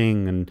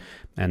charting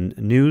and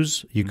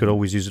news, you could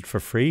always use it for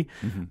free.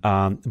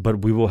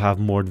 But we will have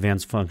more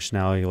advanced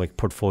functionality like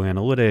portfolio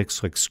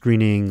analytics, like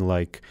screening,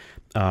 like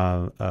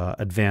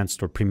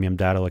advanced or premium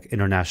data like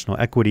international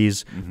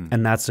equities,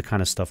 and that's the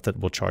kind of stuff that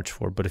we'll charge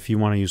for. But if you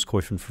want to use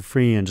Koyfin for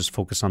free and just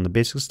focus on the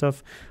basic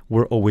stuff,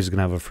 we're always going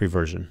to have a free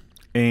version.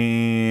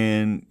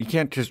 And you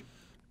can't just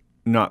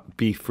not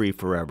be free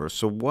forever.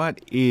 So what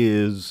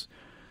is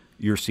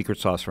your secret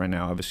sauce right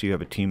now? Obviously, you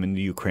have a team in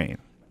the Ukraine.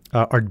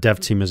 Our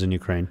dev team is in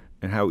Ukraine.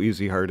 And how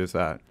easy, hard is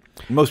that?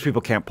 Most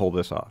people can't pull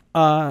this off.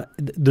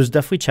 There's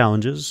definitely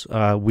challenges.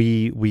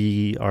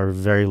 We are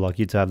very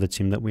lucky to have the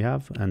team that we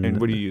have. And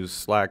what do you use?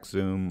 Slack,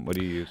 Zoom? What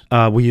do you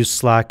use? We use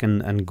Slack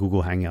and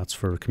Google Hangouts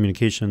for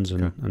communications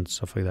and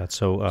stuff like that.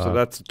 So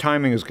that's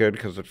timing is good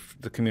because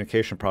the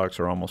communication products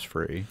are almost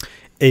free.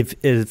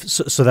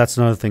 So that's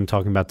another thing,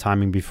 talking about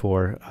timing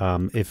before.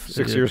 6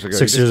 years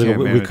ago,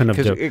 we couldn't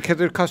have done it. Because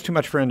it costs too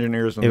much for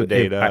engineers and the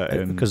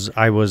data. Because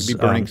I was be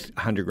burning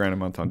 $100,000 a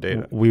month on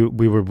data. We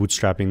were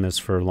bootstrapping this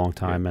for a long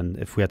time, and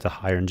if we had to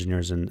hire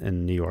engineers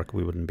in New York,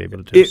 we wouldn't be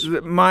able to do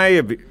this.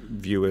 My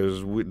view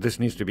is this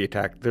needs to be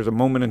attacked. There's a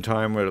moment in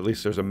time where at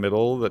least there's a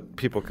middle that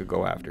people could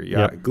go after.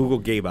 Google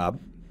gave up.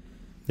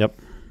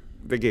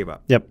 They gave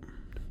up.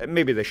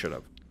 Maybe they should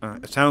have.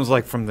 It sounds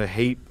like from the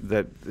hate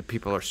that the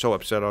people are so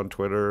upset on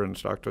Twitter and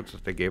stock tweets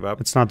that they gave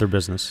up. It's not their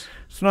business.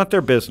 It's not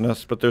their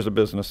business, but there's a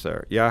business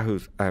there.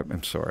 Yahoo's.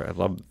 I'm sorry. I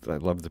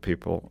love the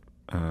people.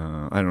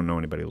 I don't know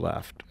anybody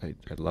left. I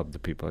love the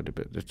people.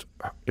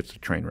 It's a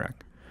train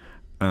wreck,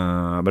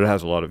 but it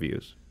has a lot of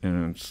views,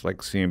 and it's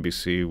like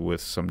CNBC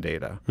with some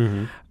data.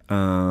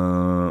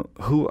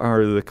 Who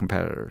are the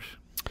competitors?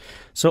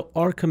 So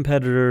our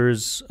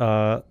competitors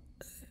that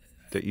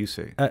you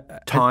see,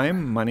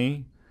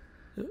 money.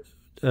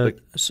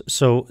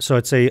 So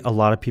I'd say a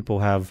lot of people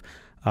have,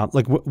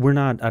 we're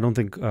not. I don't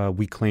think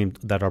we claimed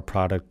that our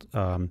product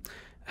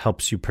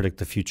helps you predict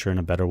the future in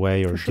a better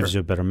way or gives you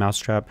a better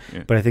mousetrap.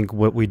 But I think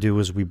what we do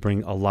is we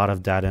bring a lot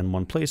of data in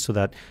one place so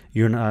that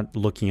you're not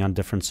looking on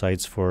different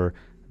sites for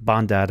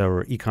bond data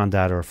or econ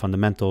data or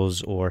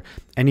fundamentals or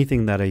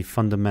anything that a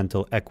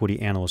fundamental equity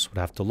analyst would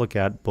have to look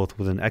at, both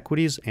within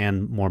equities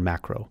and more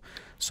macro.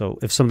 So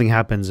if something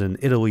happens in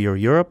Italy or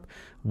Europe,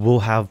 we'll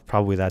have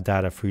probably that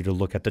data for you to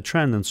look at the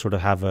trend and sort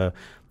of have a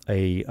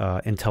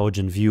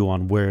intelligent view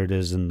on where it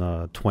is in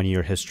the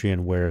 20-year history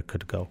and where it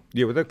could go.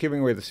 Yeah, without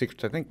giving away the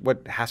secrets, I think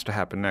what has to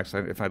happen next,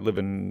 if I live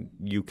in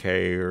UK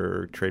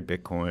or trade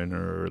Bitcoin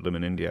or live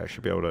in India, I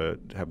should be able to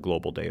have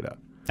global data.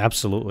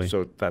 Absolutely.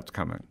 So that's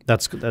coming.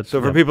 That's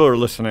so for people who are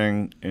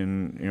listening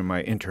in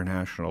my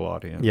international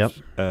audience,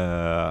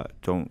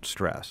 don't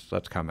stress.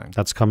 That's coming.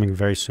 That's coming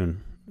very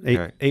soon.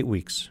 8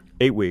 weeks.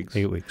 8 weeks.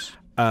 8 weeks.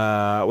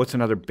 What's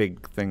another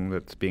big thing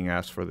that's being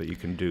asked for that you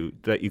can do,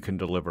 that you can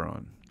deliver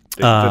on?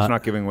 That's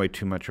not giving away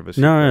too much of a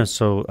secret. No.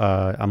 So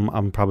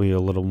I'm probably a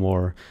little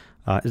more.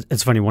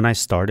 It's funny, when I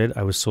started,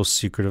 I was so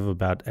secretive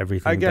about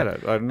everything. I get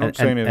it. I'm not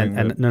saying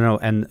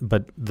anything.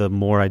 But the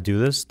more I do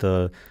this,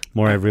 the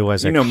more I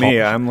realize. You know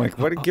me. I'm like,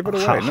 what? Give it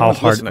away. How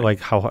hard?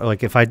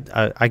 Like if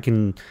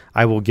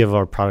I will give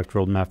our product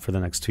roadmap for the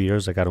next 2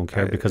 years. Like I don't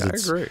care because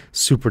it's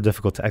super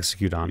difficult to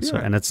execute on. Yeah. So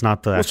and it's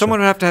not the. Well, someone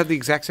would have to have the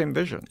exact same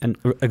vision. And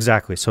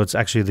exactly. So it's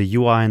actually the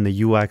UI and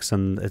the UX,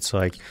 and it's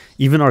like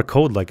even our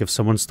code. Like if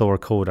someone stole our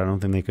code, I don't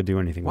think they could do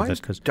anything with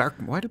it.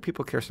 Why do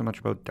people care so much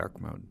about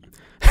dark mode?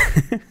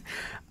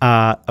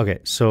 Okay,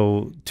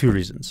 so 2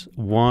 reasons.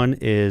 One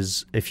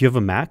is if you have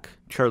a Mac.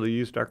 Charlie, you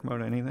use dark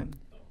mode anything?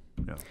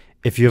 No.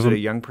 If you have a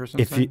young person,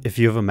 if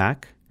you have a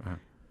Mac,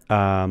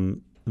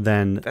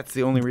 then that's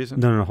the only reason.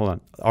 No, hold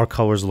on. Our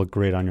colors look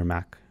great on your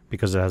Mac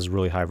because it has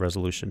really high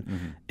resolution.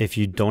 Mm-hmm. If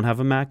you don't have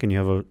a Mac and you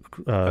have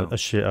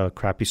a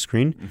crappy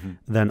screen,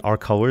 then our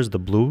colors, the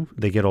blue,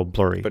 they get all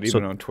blurry. But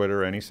even on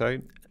Twitter or any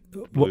site.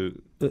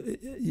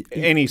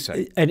 Any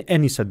site.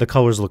 Any site. The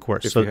colors look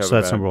worse. So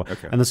that's number one.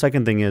 Okay. And the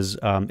second thing is,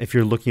 if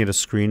you're looking at a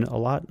screen a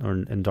lot or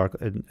in dark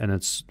and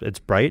it's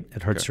bright,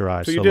 it hurts your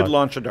eyes. So you did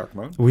launch a dark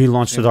mode. We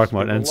launched a dark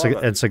mode, and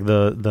it's like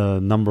the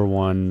number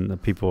one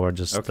that people are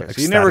just okay.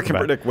 So you never can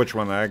predict which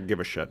one. I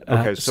give a shit.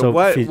 Okay. So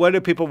what do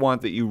people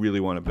want that you really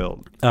want to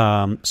build?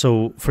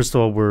 So first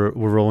of all, we're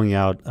rolling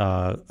out.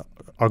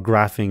 Our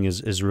graphing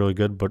is really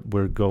good, but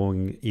we're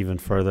going even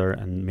further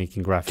and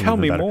making graphing. Tell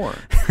me better. more.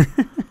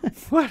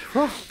 What?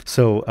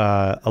 So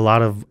a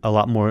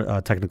lot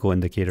more technical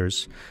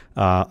indicators,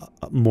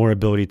 more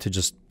ability to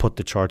just put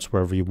the charts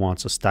wherever you want,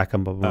 so stack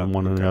them up on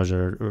one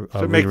another.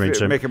 So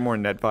make it more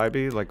net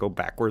vibey, like go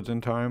backwards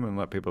in time and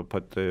let people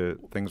put the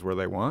things where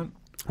they want.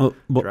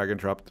 Drag and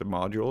drop the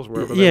modules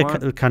wherever they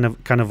want. Yeah,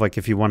 kind of like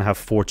if you want to have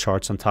 4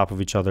 charts on top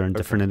of each other and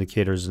different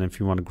indicators, and if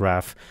you want to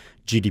graph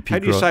GDP How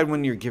do you decide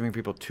when you're giving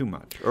people too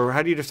much? Or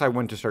how do you decide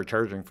when to start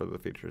charging for the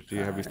features?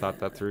 Have you thought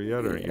that through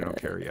yet, or you don't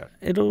care yet?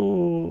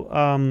 It'll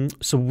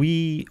so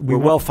we're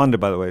well funded,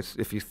 by the way.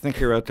 If you think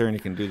you're out there and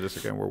you can do this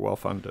again, we're well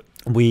funded.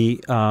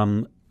 We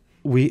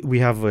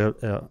have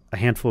a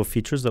handful of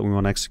features that we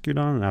want to execute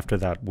on, and after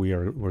that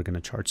we're going to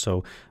charge.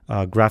 So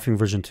graphing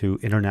version 2,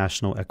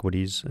 international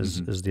equities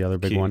is the other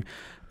big one.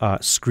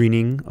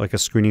 Screening, like a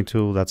screening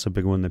tool, that's a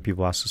big one that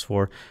people ask us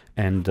for,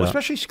 and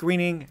especially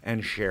screening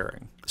and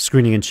sharing.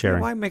 Screening and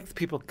sharing. Why make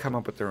people come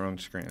up with their own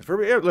screens?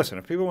 Listen,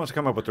 if people want to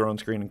come up with their own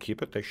screen and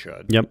keep it, they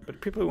should. Yep. But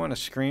people who want to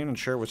screen and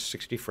share with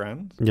 60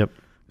 friends. Yep.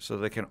 So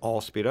they can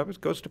all speed up. It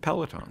goes to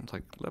Peloton. It's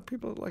like, let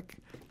people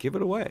give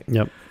it away.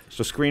 Yep.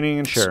 So screening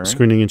and sharing.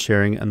 Screening and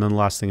sharing, and then the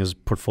last thing is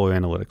portfolio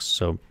analytics.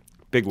 So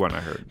big one, I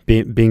heard.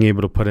 Being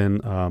able to put in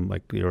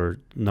like your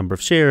number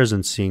of shares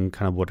and seeing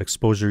kind of what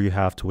exposure you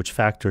have to which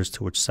factors,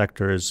 to which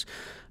sectors,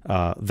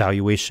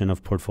 valuation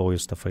of portfolio,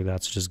 stuff like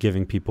that. So just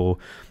giving people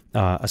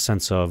a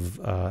sense of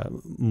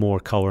more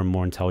color,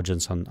 more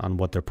intelligence on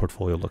what their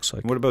portfolio looks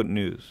like. And what about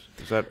news?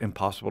 Is that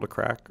impossible to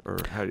crack, or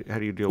how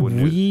do you deal with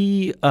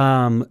news?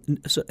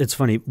 So it's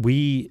funny.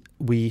 We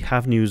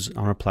have news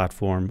on our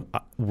platform.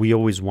 We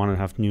always want to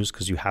have news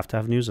because you have to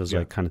have news as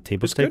like kind of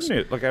table stakes. It's good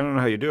news. Like I don't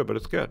know how you do it, but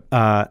it's good.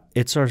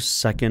 It's our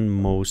second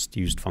most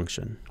used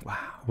function. Wow.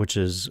 Which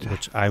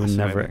I would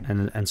never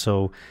and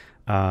so.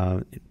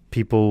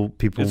 People.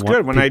 It's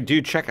good when I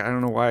do check it. I don't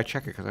know why I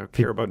check it because I don't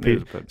care about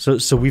news. But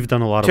so we've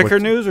done a lot of ticker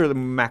news or the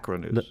macro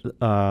news.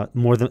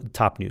 More than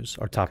top news.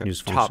 Our top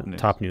news function.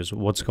 Top news.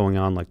 What's going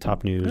on? Like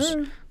top news.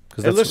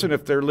 Hey, listen,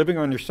 if they're living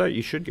on your site,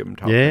 you should give them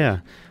top news.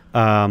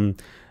 Yeah.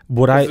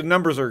 The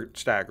numbers are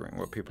staggering.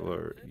 What people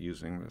are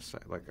using this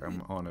site. Like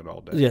I'm on it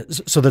all day. Yeah.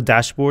 So the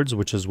dashboards,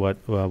 which is what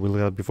we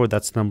looked at before,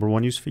 that's the number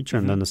one use feature,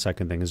 and then the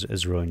second thing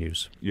is real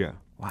news. Yeah.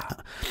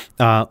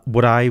 Wow.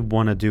 What I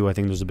want to do, I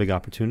think there's a big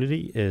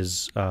opportunity,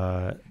 is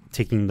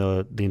taking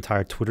the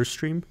entire Twitter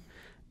stream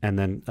and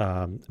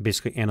then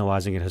basically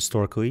analyzing it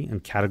historically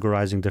and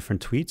categorizing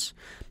different tweets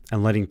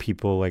and letting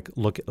people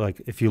look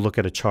if you look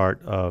at a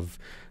chart of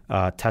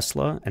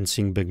Tesla and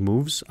seeing big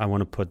moves, I want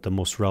to put the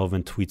most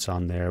relevant tweets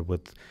on there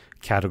with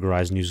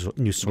categorize news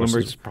sources.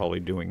 Bloomberg's probably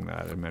doing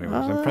that in many ways.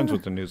 I'm friends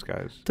with the news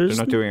guys. They're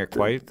not doing it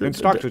quite. In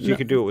StockTwits, you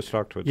could do it with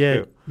StockTwits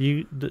too.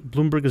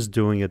 Bloomberg is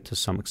doing it to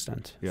some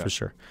extent, for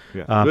sure.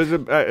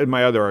 Yeah.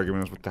 My other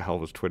argument is, what the hell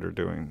was Twitter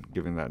doing,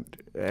 giving that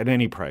at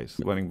any price,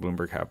 letting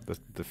Bloomberg have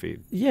the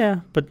feed?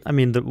 Yeah, but I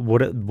mean,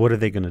 what are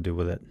they going to do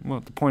with it?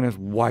 Well, the point is,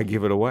 why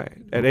give it away?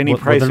 At any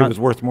price, it was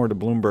worth more to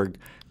Bloomberg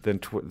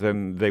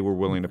than they were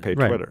willing to pay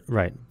Twitter.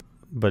 Right.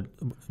 But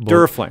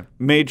Duraflame,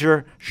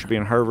 major, should be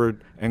in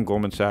Harvard and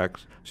Goldman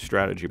Sachs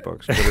strategy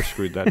books. Twitter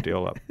screwed that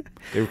deal up.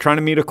 They were trying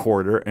to meet a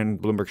quarter, and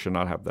Bloomberg should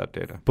not have that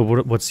data. But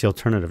what's the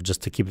alternative?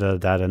 Just to keep the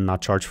data and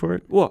not charge for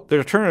it? Well, the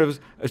alternative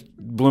is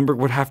Bloomberg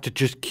would have to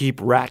just keep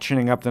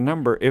ratcheting up the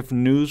number. If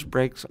news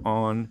breaks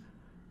on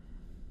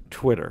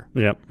Twitter,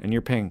 and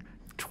you're paying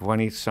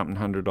 $20-something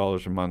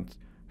 $100 a month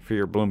for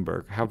your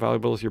Bloomberg, how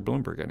valuable is your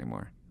Bloomberg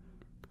anymore?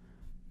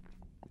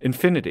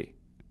 Infinity.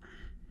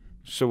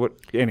 So what?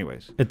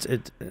 Anyways,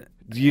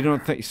 you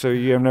don't think so?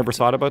 You have never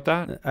thought about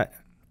that?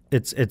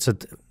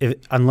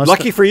 Unless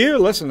lucky for you.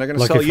 Listen, they're going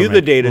to sell you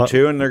the data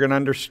too, and they're going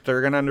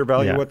to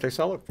undervalue what they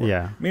sell it for.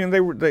 Yeah, I mean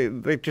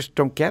they just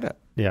don't get it.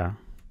 Yeah,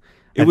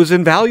 it was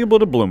invaluable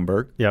to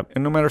Bloomberg. Yep,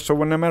 and no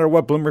matter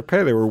what Bloomberg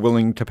paid, they were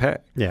willing to pay.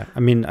 Yeah,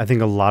 I mean, I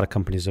think a lot of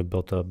companies have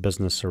built a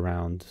business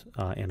around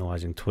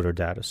analyzing Twitter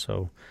data.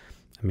 So,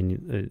 I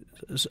mean,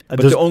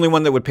 but the only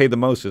one that would pay the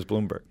most is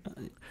Bloomberg.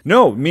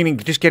 No, meaning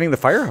just getting the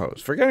fire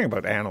hose. Forgetting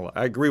about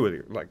I agree with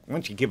you. Like,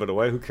 once you give it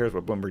away, who cares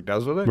what Bloomberg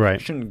does with it? Right.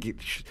 You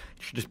should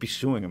just be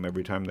suing them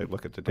every time they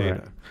look at the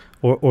data.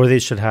 Right. Or they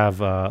should have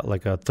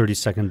like a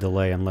 30-second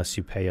delay unless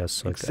you pay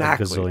us like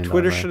exactly. a gazillion.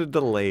 Twitter should have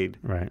delayed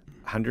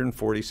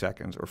 140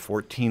 seconds or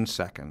 14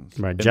 seconds.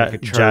 Right.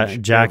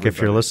 Jack,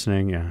 if you're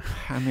listening,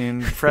 I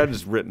mean,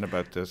 Fred's written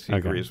about this. He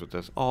agrees with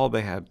this. All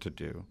they had to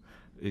do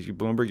is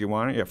Bloomberg, you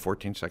want it? You have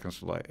 14 seconds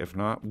delay. If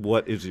not,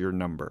 what is your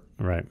number?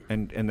 Right.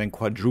 And then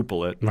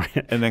quadruple it.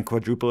 Right. And then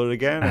quadruple it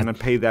again, and then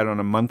pay that on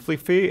a monthly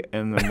fee,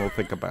 and then we'll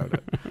think about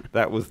it.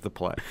 That was the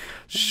play.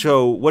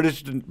 So what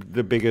is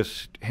the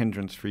biggest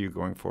hindrance for you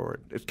going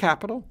forward? It's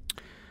capital?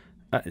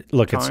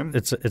 Look,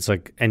 it's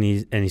like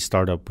any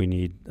startup. We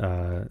need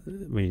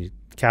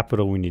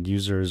capital, we need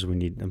users, we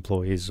need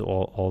employees,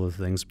 all the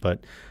things.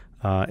 But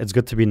it's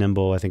good to be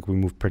nimble. I think we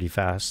move pretty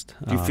fast.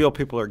 Do you feel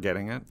people are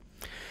getting it?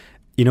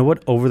 You know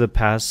what? Over the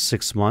past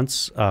 6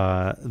 months,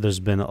 there's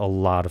been a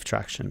lot of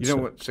traction. You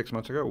know what? 6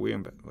 months ago,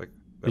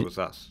 that was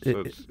us.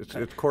 So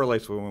it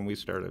correlates with when we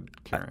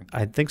started caring.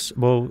 I think so.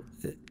 Well,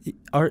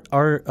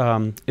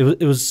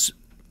 it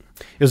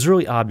was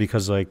really odd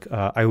because I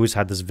always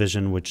had this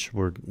vision, which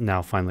we're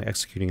now finally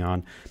executing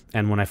on.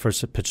 And when I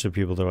first pitched to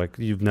people, they're like,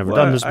 "You've never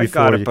done this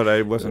before." I got it, but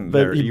I wasn't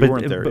there. You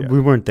weren't there yet. We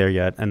weren't there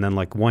yet. And then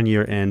 1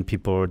 year in,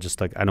 people were just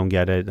like, "I don't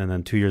get it." And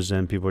then 2 years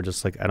in, people were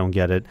just like, "I don't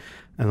get it."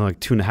 And then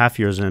 2.5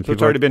 years in, so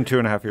it's already been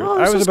 2.5 years.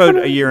 I was about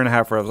a year and a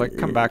half where I was like,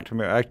 "Come back to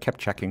me." I kept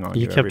checking on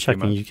you. You kept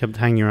checking. You kept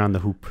hanging around the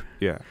hoop.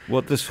 Yeah.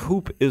 Well, this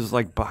hoop is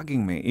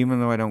bugging me, even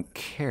though I don't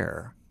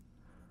care.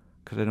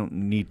 Because I don't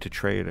need to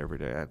trade every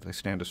day. I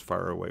stand as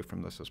far away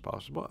from this as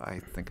possible. I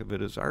think of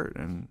it as art,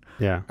 and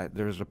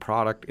there's a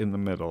product in the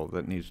middle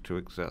that needs to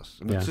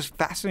exist. And it's just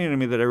fascinating to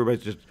me that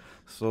everybody's just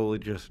slowly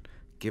just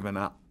given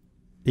up.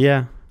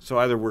 Yeah. So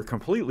either we're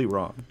completely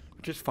wrong,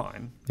 which is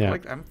fine. Yeah.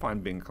 I'm fine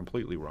being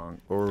completely wrong,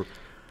 or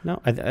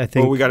I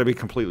think we got to be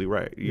completely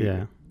right.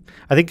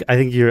 I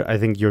think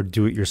your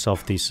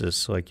do-it-yourself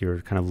thesis,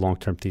 your kind of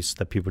long-term thesis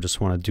that people just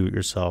want to do it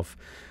yourself.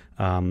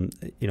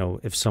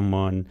 If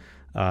someone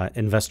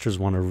investors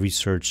want to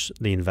research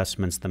the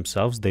investments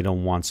themselves. They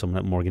don't want someone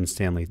at Morgan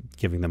Stanley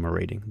giving them a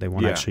rating. They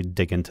want to actually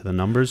dig into the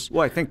numbers.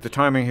 Well, I think the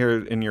timing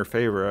here in your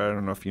favor, I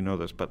don't know if you know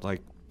this, but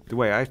the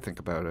way I think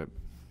about it,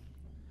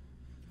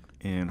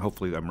 and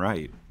hopefully I'm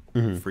right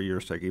for your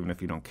sake, even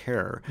if you don't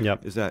care,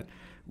 is that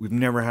we've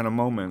never had a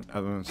moment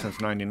other than since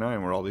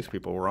 99 where all these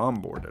people were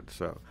onboarded.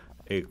 So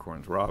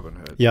Acorns,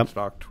 Robinhood,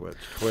 StockTwits,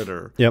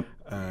 Twitter,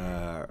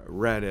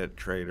 Reddit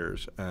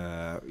traders,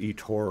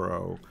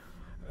 eToro,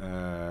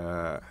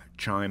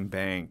 Chime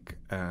Bank,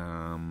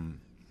 on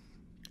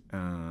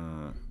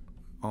and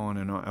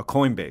on,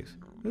 Coinbase.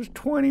 There's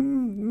 20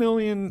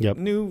 million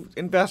new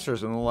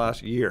investors in the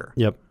last year.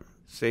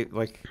 Say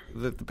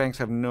the banks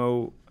have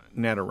no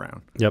net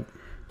around.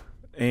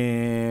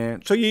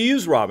 And so you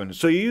use Robinhood,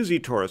 so you use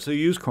eToro, so you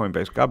use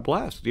Coinbase. God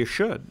bless, you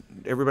should.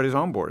 Everybody's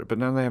onboarded, but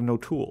now they have no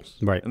tools.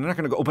 Right. And they're not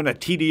going to go open a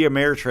TD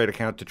Ameritrade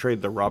account to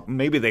trade the Rob.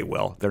 Maybe they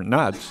will. They're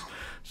nuts.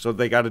 So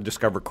they got to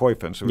discover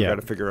Koyfin. So we've got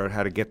to figure out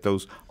how to get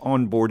those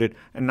onboarded.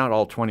 And not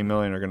all 20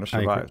 million are going to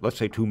survive. Let's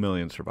say 2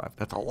 million survive.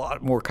 That's a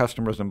lot more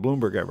customers than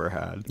Bloomberg ever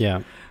had.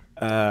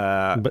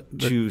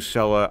 To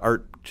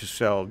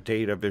sell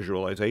data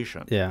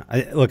visualization.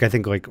 I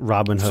think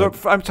Robinhood.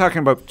 So I'm talking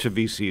about to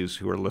VCs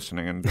who are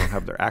listening and don't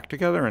have their act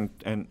together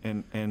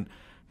and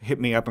hit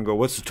me up and go,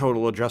 "What's the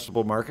total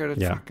addressable market?"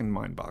 It's fucking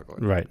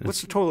mind-boggling. Right.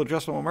 What's the total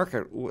addressable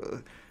market?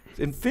 It's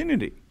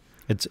infinity.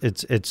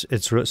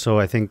 So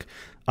I think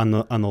on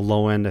the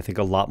low end, I think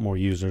a lot more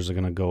users are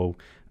going to go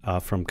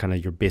from kind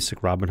of your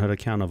basic Robinhood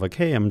account of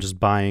hey, I'm just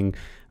buying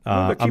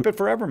They'll keep it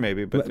forever,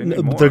 maybe, but they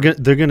need more.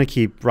 They're going to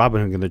keep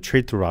Robinhood, going to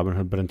trade through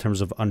Robinhood, but in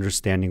terms of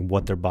understanding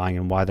what they're buying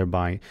and why they're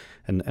buying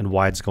and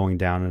why it's going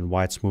down and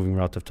why it's moving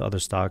relative to other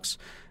stocks,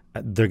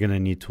 they're going to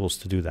need tools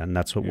to do that, and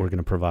that's what we're going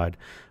to provide.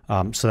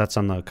 So that's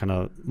on the kind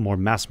of more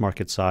mass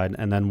market side,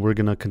 and then we're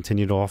going to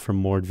continue to offer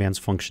more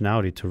advanced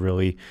functionality to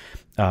really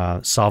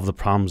solve the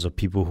problems of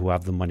people who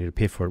have the money to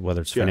pay for it,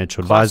 whether it's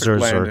financial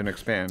advisors land or and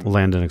expand.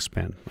 Land and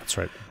expand. That's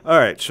right. All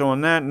right. So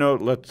on that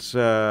note, let's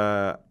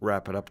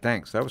wrap it up.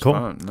 Thanks. That was cool.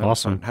 fun.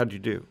 Awesome. How'd you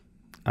do?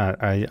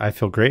 I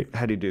feel great.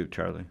 How'd you do,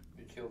 Charlie?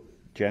 You killed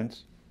it.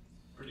 Gents?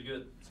 Pretty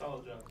good.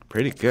 Solid job.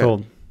 Pretty good.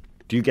 Cool.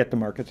 Do you get the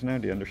markets now?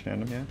 Do you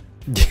understand them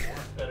yet?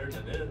 Better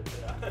than it.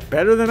 Yeah.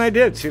 Better than I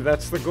did. See,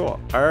 that's the goal.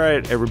 All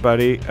right,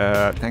 everybody.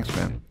 Thanks,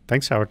 man.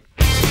 Thanks, Howard.